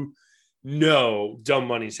dumb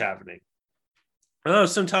money's happening.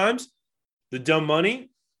 Sometimes the dumb money,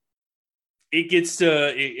 it gets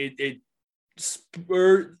to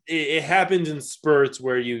it happens in spurts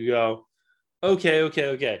where you go,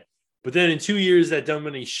 okay. But then in 2 years, that dumb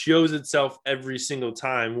money shows itself every single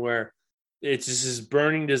time where it's just this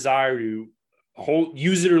burning desire to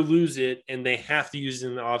use it or lose it, and they have to use it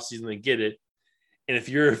in the offseason to get it. And if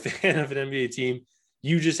you're a fan of an NBA team,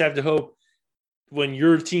 you just have to hope when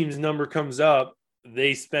your team's number comes up,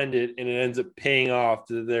 they spend it and it ends up paying off.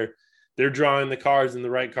 They're drawing the cards and the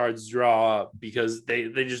right cards draw up because they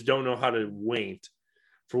just don't know how to wait.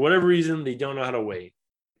 For whatever reason, they don't know how to wait.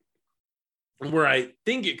 Where I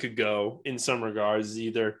think it could go in some regards is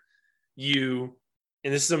either and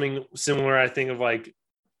this is something similar, I think, of like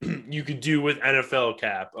you could do with NFL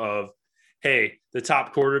cap of, hey, the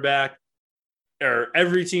top quarterback or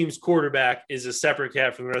every team's quarterback is a separate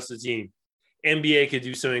cap from the rest of the team. NBA could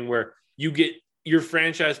do something where you get your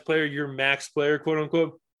franchise player, your max player, quote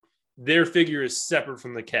unquote, their figure is separate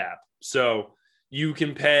from the cap. So you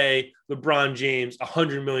can pay LeBron James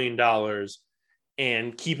 $100 million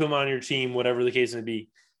and keep him on your team, whatever the case may be.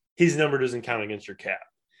 His number doesn't count against your cap.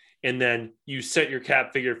 And then you set your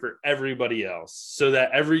cap figure for everybody else so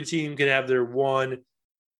that every team can have their one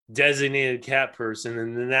designated cap person.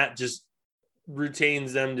 And then that just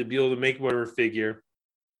retains them to be able to make whatever figure.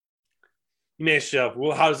 You may ask yourself,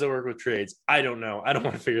 well, how does that work with trades? I don't know. I don't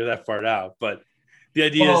want to figure that part out. But the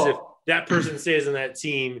idea is if that person stays on that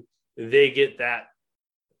team, they get that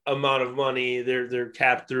amount of money, they're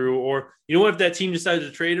capped through. Or you know what, if that team decides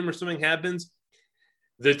to trade him or something happens,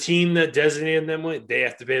 the team that designated them, they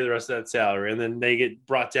have to pay the rest of that salary. And then they get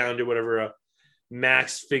brought down to whatever a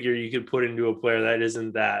max figure you could put into a player that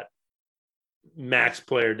isn't that max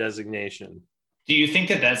player designation. Do you think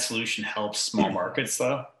that solution helps small markets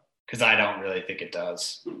though? Because I don't really think it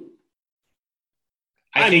does.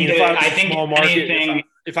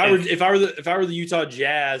 If I were the Utah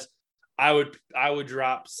Jazz, I would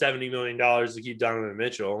drop $70 million to keep Donovan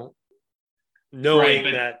Mitchell.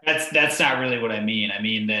 Knowing that's not really what I mean. I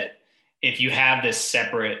mean that if you have this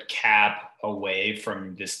separate cap away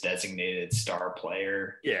from this designated star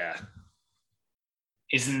player,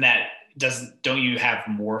 don't you have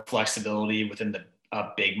more flexibility within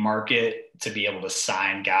a big market to be able to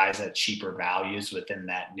sign guys at cheaper values within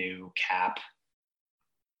that new cap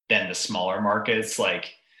than the smaller markets?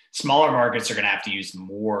 Like smaller markets are going to have to use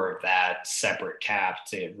more of that separate cap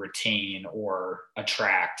to retain or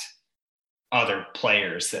attract other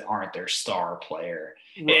players that aren't their star player.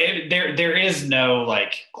 Right. There is no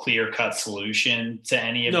like clear-cut solution to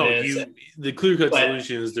any of this. The clear-cut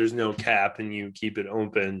solution is there's no cap and you keep it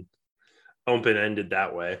open-ended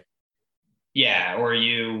that way. Yeah, or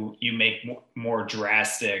you make more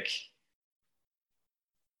drastic.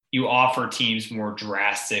 You offer teams more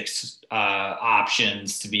drastic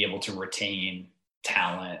options to be able to retain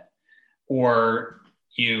talent, or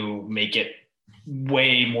you make it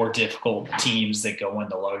way more difficult teams that go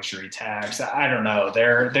into luxury tax. I don't know.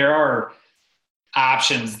 There are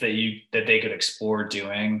options that they could explore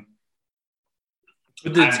doing.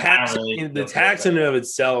 But the tax in and of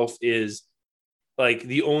itself is like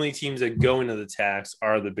the only teams that go into the tax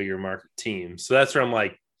are the bigger market teams. So that's where I'm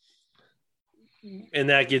like, and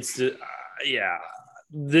that gets to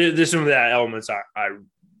there's some of that elements I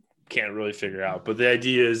can't really figure out. But the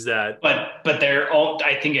idea is that, but they're all.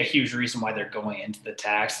 I think a huge reason why they're going into the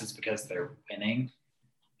tax is because they're winning,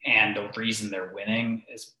 and the reason they're winning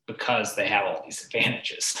is because they have all these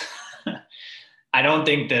advantages. I don't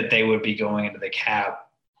think that they would be going into the cap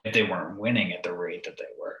if they weren't winning at the rate that they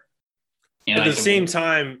were. At the same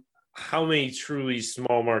time, how many truly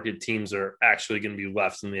small market teams are actually going to be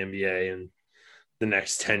left in the NBA in the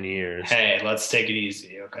next 10 years? Hey, let's take it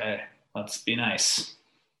easy, okay? Let's be nice.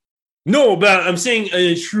 No, but I'm saying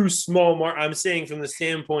a true small market. I'm saying from the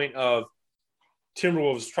standpoint of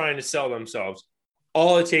Timberwolves trying to sell themselves,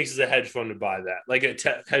 all it takes is a hedge fund to buy that, like a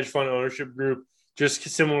hedge fund ownership group. Just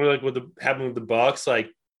similar like what happened with the Bucks,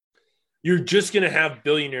 like you're just going to have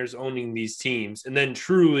billionaires owning these teams, and then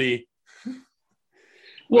truly,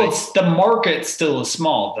 well, the market still is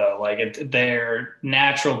small though. Like their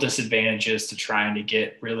natural disadvantages to trying to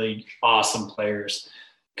get really awesome players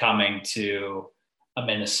coming to a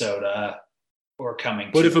Minnesota or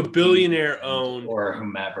coming. But if a billionaire owned or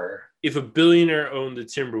whomever, if a billionaire owned the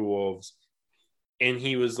Timberwolves, and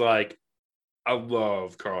he was like, "I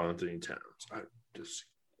love Karl Anthony Towns.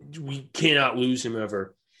 We cannot lose him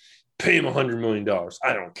ever. Pay him $100 million.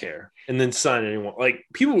 I don't care." And then sign anyone. Like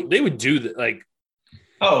people, they would do that. Like,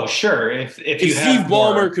 oh sure. If Steve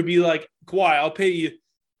Ballmer could be like, "Kawhi, I'll pay you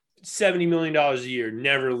 $70 million a year.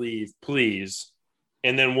 Never leave, please."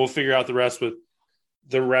 And then we'll figure out the rest with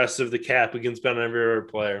the rest of the cap against Ben every other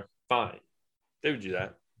player. Fine, they would do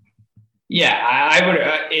that. Yeah, I would.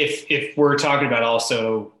 If we're talking about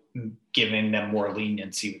also giving them more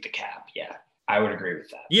leniency with the cap, yeah. I would agree with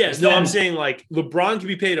that. Yes, no, I'm saying like LeBron could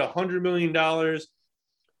be paid $100 million.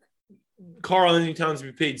 Karl Anthony Towns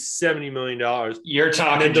would be paid $70 million. You're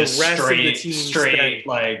talking just the rest straight, of the team straight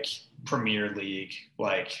like Premier League.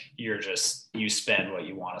 Like you spend what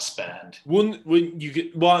you want to spend.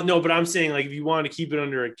 No, but I'm saying like if you want to keep it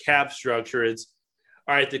under a cap structure, it's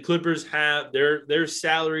all right. The Clippers have their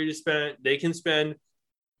salary to spend. They can spend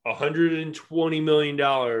 $120 million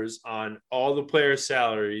on all the players'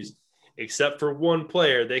 salaries. Except for one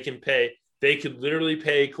player, they could literally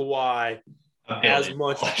pay Kawhi as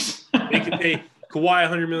much. They could pay Kawhi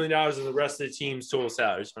 $100 million and the rest of the team's total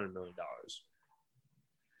salary is $100 million.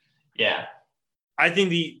 Yeah. I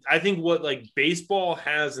think what like baseball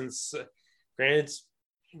has, and granted, it's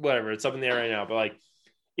whatever, it's up in the air right now, but like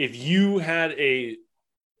if you had a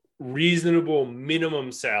reasonable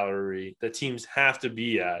minimum salary that teams have to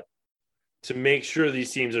be at, to make sure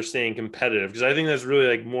these teams are staying competitive. Because I think that's really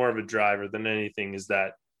like more of a driver than anything, is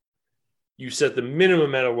that you set the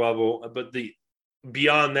minimum at a level, but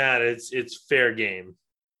beyond that, it's fair game.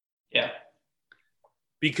 Yeah.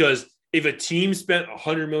 Because if a team spent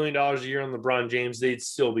 $100 million a year on LeBron James, they'd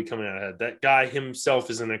still be coming out ahead. That guy himself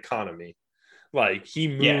is an economy. Like he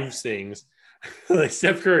moves things. Like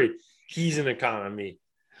Steph Curry, he's an economy.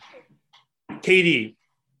 KD,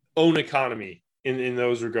 own economy. In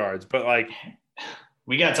those regards, but like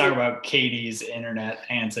we got to talk about KD's internet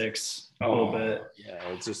antics a little bit. Yeah,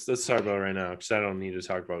 let's talk about it right now because I don't need to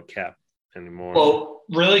talk about cap anymore. Well,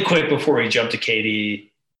 really quick before we jump to KD,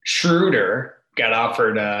 Schroeder got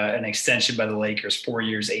offered an extension by the Lakers, 4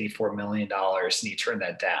 years, $84 million, and he turned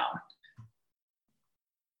that down.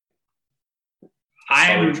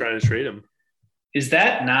 I'm trying to trade him. Is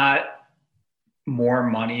that not more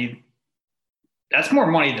money? That's more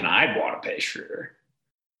money than I'd want to pay Schroeder.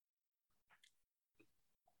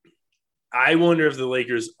 I wonder if the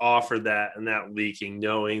Lakers offered that and that leaking,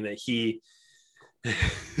 knowing that he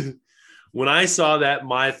 – when I saw that,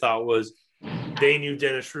 my thought was they knew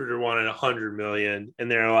Dennis Schroeder wanted $100 million,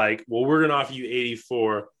 and they're like, well, we're going to offer you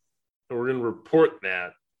 84, and we're going to report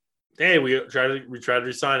that. Hey, we tried to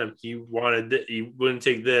resign him. He wouldn't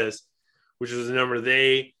take this, which was a number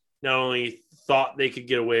they not only thought they could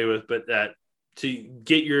get away with, but that to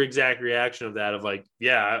get your exact reaction of that, of like,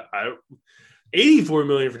 yeah, I $84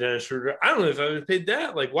 million for Dennis Schroeder. I don't know if I would have paid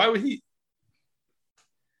that. Like, why would he?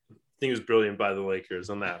 I think it was brilliant by the Lakers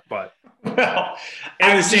on that. But well,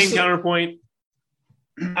 and the same counterpoint,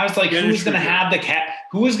 I was like, who's going to have the cap?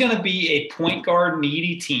 Who is going to be a point guard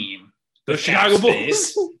needy team? The Chicago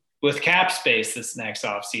Bulls with cap space this next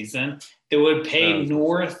offseason that would pay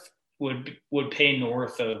would pay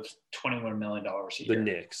north of $21 million a year. The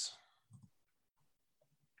Knicks.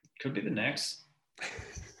 Could be the Knicks.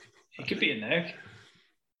 He could be a Knick.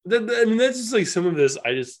 I mean, that's just like some of this.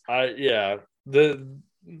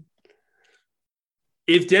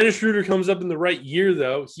 If Dennis Schroeder comes up in the right year,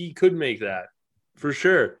 though, he could make that for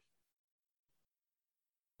sure.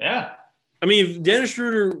 Yeah. I mean, if Dennis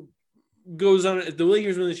Schroeder goes on, if the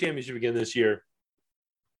Lakers win the championship again this year,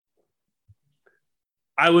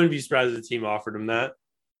 I wouldn't be surprised if the team offered him that.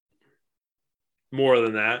 More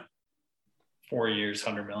than that. 4 years,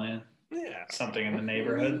 $100 million. Yeah. Something in the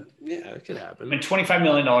neighborhood. Yeah, it could happen. I mean, $25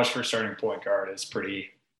 million for a starting point guard is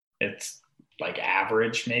it's like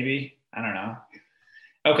average, maybe. I don't know.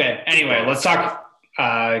 Okay. Anyway, let's talk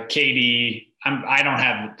KD. I don't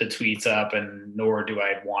have the tweets up, and nor do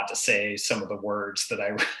I want to say some of the words that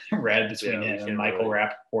I read between him and Michael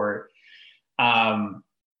Rappaport.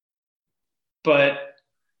 But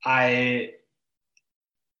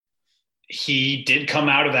he did come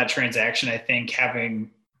out of that transaction, I think,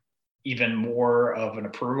 having even more of an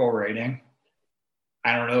approval rating.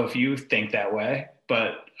 I don't know if you think that way,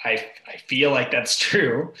 but I feel like that's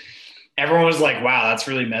true. Everyone was like, wow, that's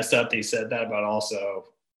really messed up. They said that, but also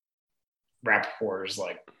Rappaport is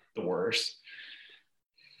like the worst.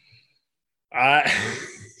 I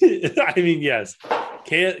mean, yes.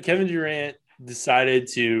 Kevin Durant decided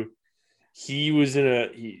he was in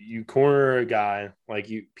you corner a guy like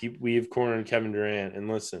we have cornered Kevin Durant, and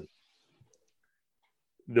listen,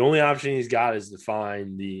 the only option he's got is to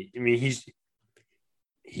find he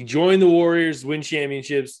joined the Warriors, win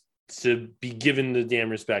championships, to be given the damn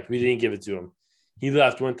respect. We didn't give it to him. He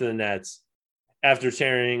left, went to the Nets after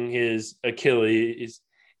tearing his Achilles,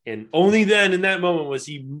 and only then in that moment was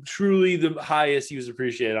he truly the highest he was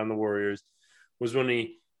appreciated on the Warriors, was when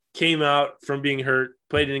he came out from being hurt,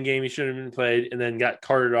 played in a game he shouldn't have been played, and then got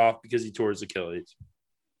carted off because he tore his Achilles.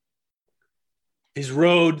 His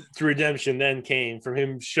road to redemption then came from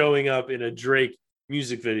him showing up in a Drake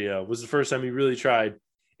music video. It was the first time he really tried,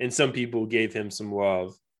 and some people gave him some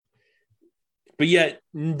love. But yet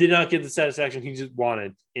did not get the satisfaction he just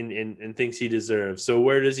wanted and thinks he deserves. So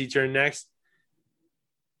where does he turn next?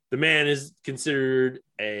 The man is considered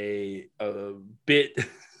a bit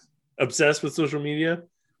obsessed with social media,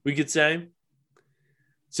 we could say.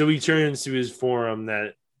 So he turns to his forum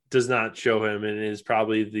that does not show him and is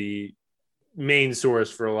probably the main source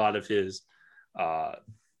for a lot of his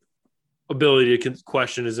ability to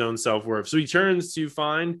question his own self-worth. So he turns to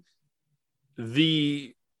find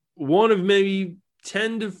the one of maybe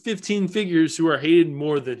 10 to 15 figures who are hated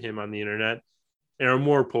more than him on the internet and are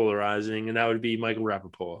more polarizing, and that would be Michael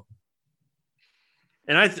Rappaport.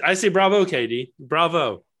 And I say bravo, KD.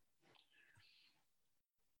 Bravo.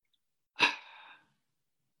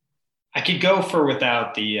 I could go for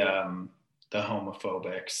without the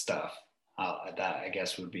homophobic stuff. That I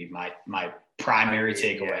guess would be my primary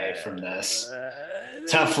takeaway from this.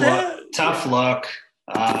 Tough look.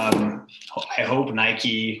 I hope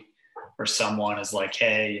Nike or someone is like,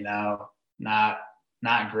 hey, not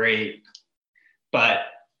great. But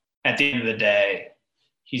at the end of the day,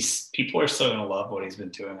 people are still going to love what he's been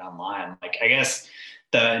doing online. Like, I guess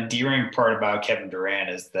the endearing part about Kevin Durant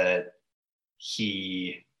is that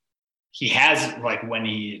he has, like, when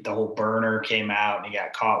the whole burner came out and he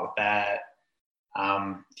got caught with that,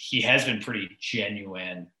 he has been pretty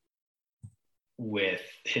genuine with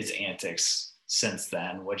his antics since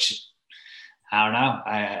then, which I don't know.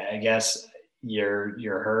 I guess you're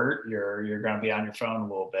hurt. You're going to be on your phone a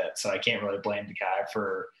little bit. So I can't really blame the guy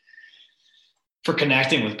for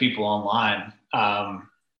connecting with people online.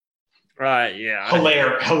 Right. Yeah.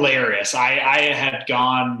 Hilarious. I had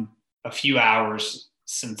gone a few hours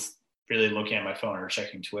since really looking at my phone or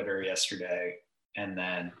checking Twitter yesterday. And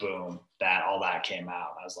then boom, all that came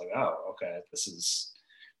out. I was like, oh, okay. This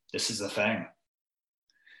is a thing.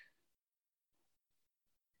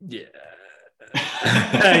 Yeah.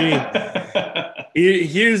 I mean,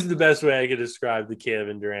 here's the best way I could describe the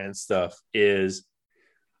Kevin Durant stuff is,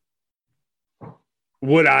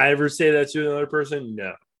 would I ever say that to another person?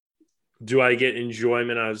 No. Do I get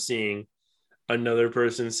enjoyment out of seeing another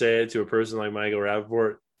person say it to a person like Michael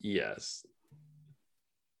Rappaport? Yes.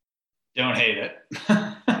 Don't hate it.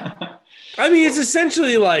 I mean, it's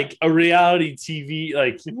essentially like a reality TV.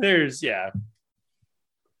 Like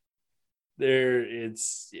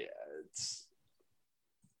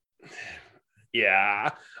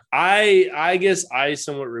I guess I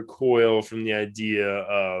somewhat recoil from the idea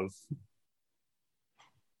of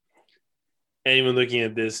anyone looking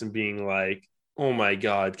at this and being like, oh my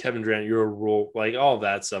God, Kevin Durant, you're a role, like all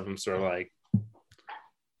that stuff. I'm sort of like,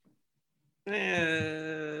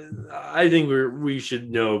 I think we should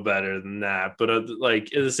know better than that. But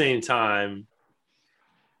like at the same time,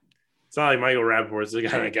 It's not like Michael Rappaport's the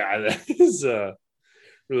kind of guy that is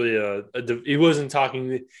really he wasn't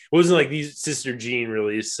talking. It wasn't like these Sister Jean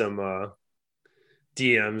released some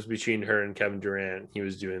DMs between her and Kevin Durant. He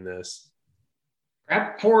was doing this.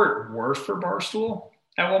 Rappaport worked for Barstool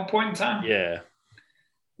at one point in time. Yeah.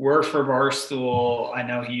 Worked for Barstool. I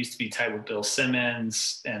know he used to be tight with Bill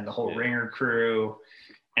Simmons and the whole Ringer crew.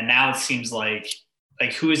 And now it seems like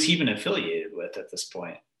who is he even affiliated with at this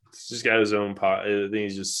point? He's just got his own pot. I think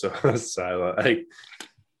he's just so silent. Like,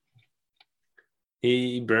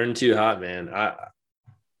 he burned too hot, man.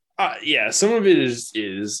 Some of it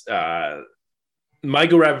is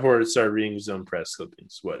Michael Rappaport started reading his own press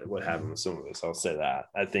clippings. What happened with some of this? I'll say that.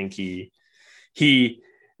 I think he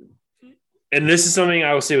and this is something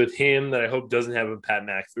I will say with him that I hope doesn't happen with Pat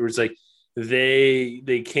McAfee. Where it's like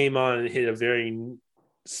they came on and hit a very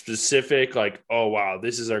specific, like, oh wow,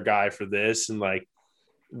 this is our guy for this, and like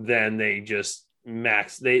then they just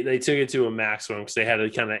they took it to a maximum because they had to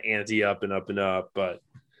kind of ante up and up and up. But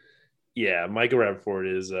yeah, Michael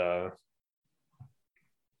Rappaport is I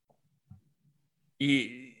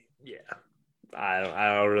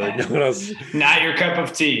don't really know what else. Not your cup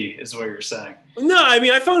of tea is what you're saying. No, I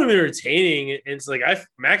mean, I found him entertaining. It's like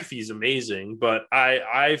McAfee's amazing, but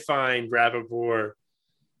I find Rappaport,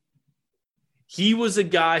 he was a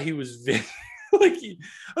guy who was very he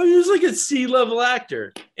was like a C-level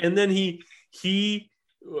actor. And then he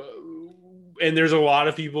and there's a lot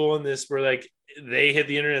of people in this where like they hit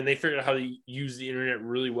the internet and they figured out how to use the internet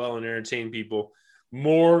really well and entertain people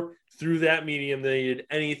more through that medium than they did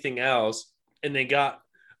anything else. And they got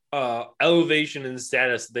elevation and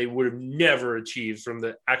status they would have never achieved from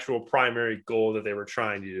the actual primary goal that they were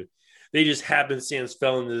trying to do. They just happenstance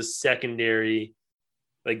fell into the secondary,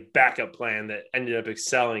 like, backup plan that ended up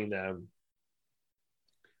excelling them.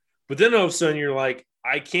 But then all of a sudden you're like,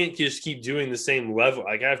 I can't just keep doing the same level.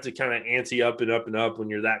 Like, I have to kind of ante up and up and up when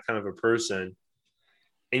you're that kind of a person.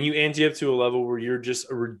 And you ante up to a level where you're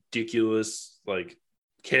just a ridiculous, like,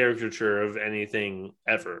 caricature of anything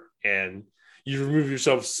ever. And you remove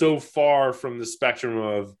yourself so far from the spectrum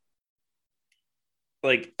of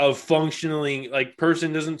functioning, like,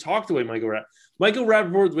 person doesn't talk the way Michael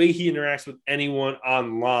Rappaport, the way he interacts with anyone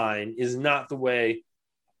online is not the way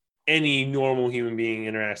any normal human being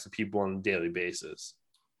interacts with people on a daily basis.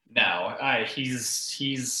 No,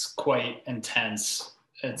 he's quite intense.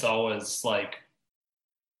 It's always like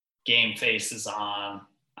game face is on.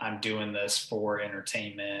 I'm doing this for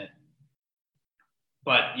entertainment.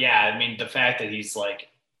 But yeah, I mean, the fact it's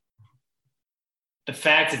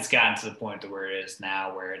gotten to the point to where it is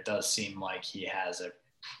now, where it does seem like he has a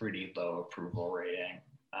pretty low approval rating.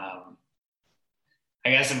 I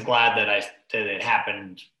guess I'm glad that it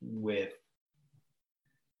happened with.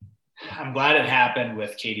 I'm glad it happened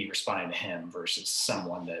with Katie responding to him versus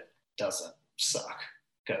someone that doesn't suck,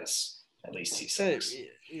 because at least he sucks.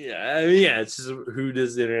 Yeah, I mean, it's just who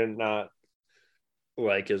does the internet not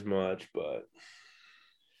like as much, but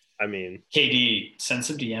I mean, KD, send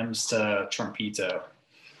some DMs to Trumpito.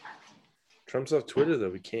 Trump's off Twitter though.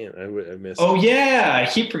 We can't. I miss. Oh yeah,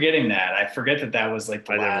 I keep forgetting that. I forget that was like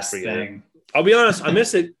the last thing. I'll be honest, I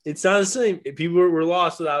miss it. It's not the same. People were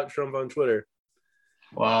lost without Trump on Twitter.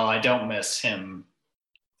 Well, I don't miss him.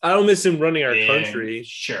 I don't miss him running our country.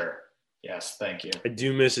 Sure. Yes, thank you. I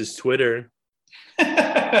do miss his Twitter. And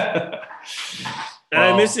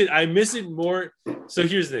I miss it. I miss it more. So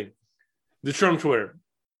here's the thing. The Trump Twitter.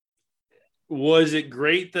 Was it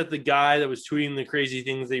great that the guy that was tweeting the crazy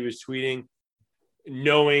things that he was tweeting,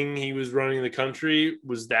 knowing he was running the country,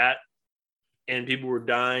 was that, and people were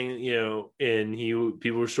dying, and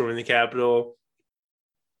people were storming the Capitol,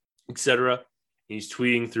 etc. He's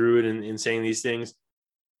tweeting through it and saying these things.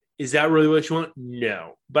 Is that really what you want?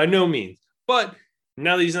 No, by no means. But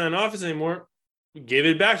now that he's not in office anymore, we gave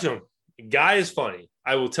it back to him. The guy is funny.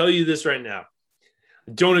 I will tell you this right now.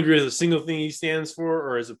 I don't agree with a single thing he stands for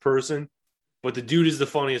or as a person, but the dude is the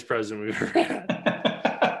funniest president we've ever had.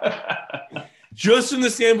 Just from the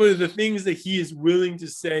standpoint of the things that he is willing to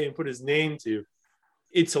say and put his name to,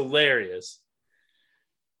 it's hilarious.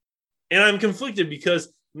 And I'm conflicted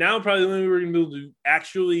because now probably the only way we're going to be able to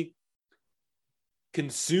actually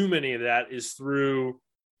consume any of that is through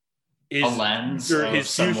a lens future, of his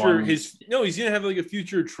someone. He's going to have like a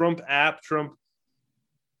future Trump app, Trump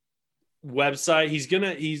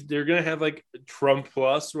website. They're going to have like Trump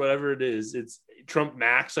Plus, whatever it is. It's Trump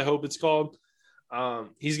Max, I hope it's called.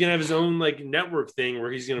 He's going to have his own like network thing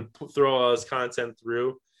where he's going to throw all his content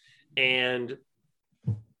through. And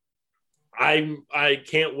I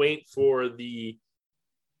can't wait for the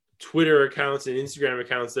Twitter accounts and Instagram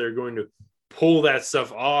accounts that are going to pull that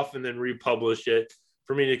stuff off and then republish it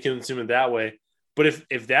for me to consume it that way. But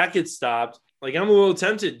if that gets stopped, like I'm a little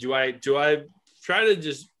tempted. Do I try to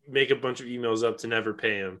just make a bunch of emails up to never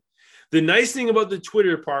pay him? The nice thing about the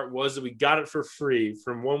Twitter part was that we got it for free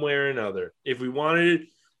from one way or another. If we wanted it,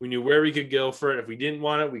 we knew where we could go for it. If we didn't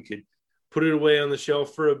want it, we could put it away on the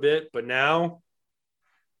shelf for a bit. But now,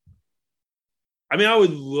 I mean, I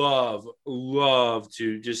would love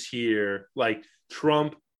to just hear like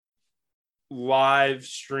Trump live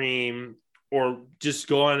stream or just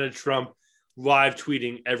go on a Trump live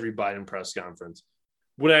tweeting every Biden press conference.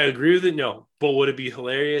 Would I agree with it? No. But would it be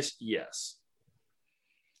hilarious? Yes.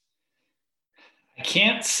 I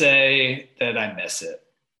can't say that I miss it.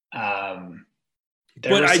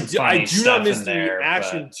 But I do not miss the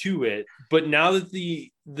reaction to it. But now that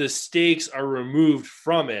the stakes are removed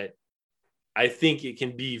from it, I think it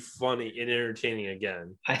can be funny and entertaining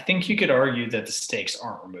again. I think you could argue that the stakes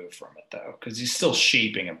aren't removed from it, though, because he's still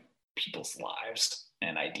shaping people's lives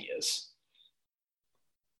and ideas.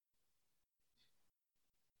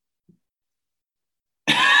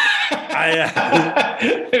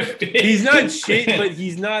 He's not shit, but he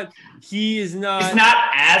is not. He's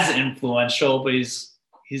not as influential, but he's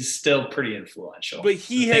still pretty influential. But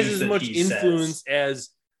he has as much influence as,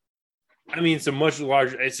 I mean, it's a much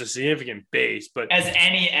larger, it's a significant base, but as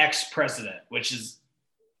any ex-president, which is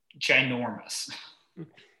ginormous.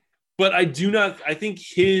 But I think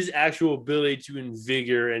his actual ability to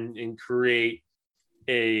invigorate and create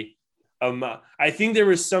I think there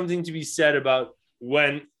was something to be said about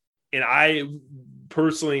when, and I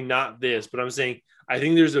personally not this, but I'm saying I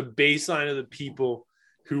think there's a baseline of the people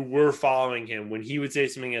who were following him when he would say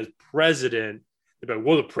something as president. They'd be like,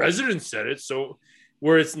 well, the president said it. So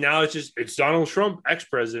where it's Donald Trump,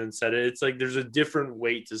 ex-president said it. It's like there's a different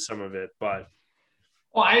weight to some of it. But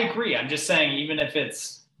well, I agree. I'm just saying, even if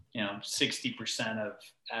it's 60% of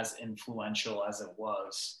as influential as it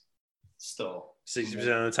was, still 60%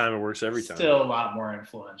 of the time it works every time. Still a lot more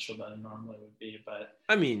influential than it normally would be. But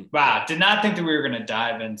I mean, wow, did not think that we were going to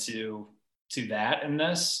dive into that in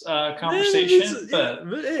this conversation. But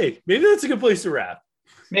hey, maybe that's a good place to wrap.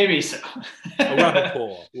 Maybe so. We'll wrap a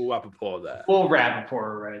poll of that. We'll wrap a poll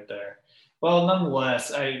right there. Well,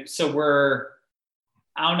 nonetheless, I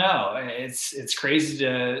don't know. It's crazy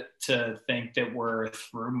to think that we're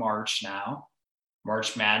through March now.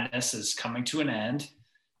 March Madness is coming to an end.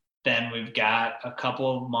 Then we've got a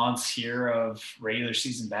couple of months here of regular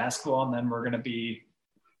season basketball, and then we're going to be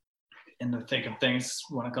in the thick of things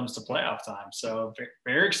when it comes to playoff time. So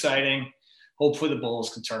very exciting. Hopefully the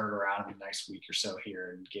Bulls can turn it around in the next week or so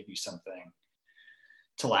here and give you something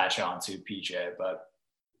to latch on to, PJ. But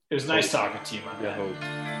it was nice talking to you, my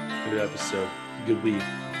man. Good episode. Good week.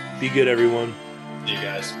 Be good, everyone. See you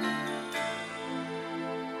guys.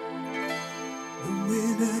 The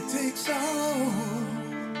winner takes all.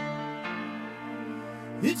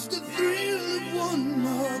 It's the thrill of one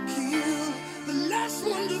more kill, the last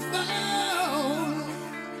one to fall.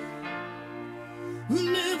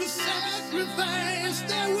 Who never sacrifice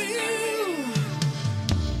their will.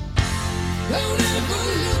 Don't ever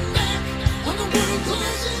look back on the world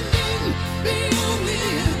closing in. Be on the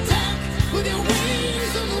attack with your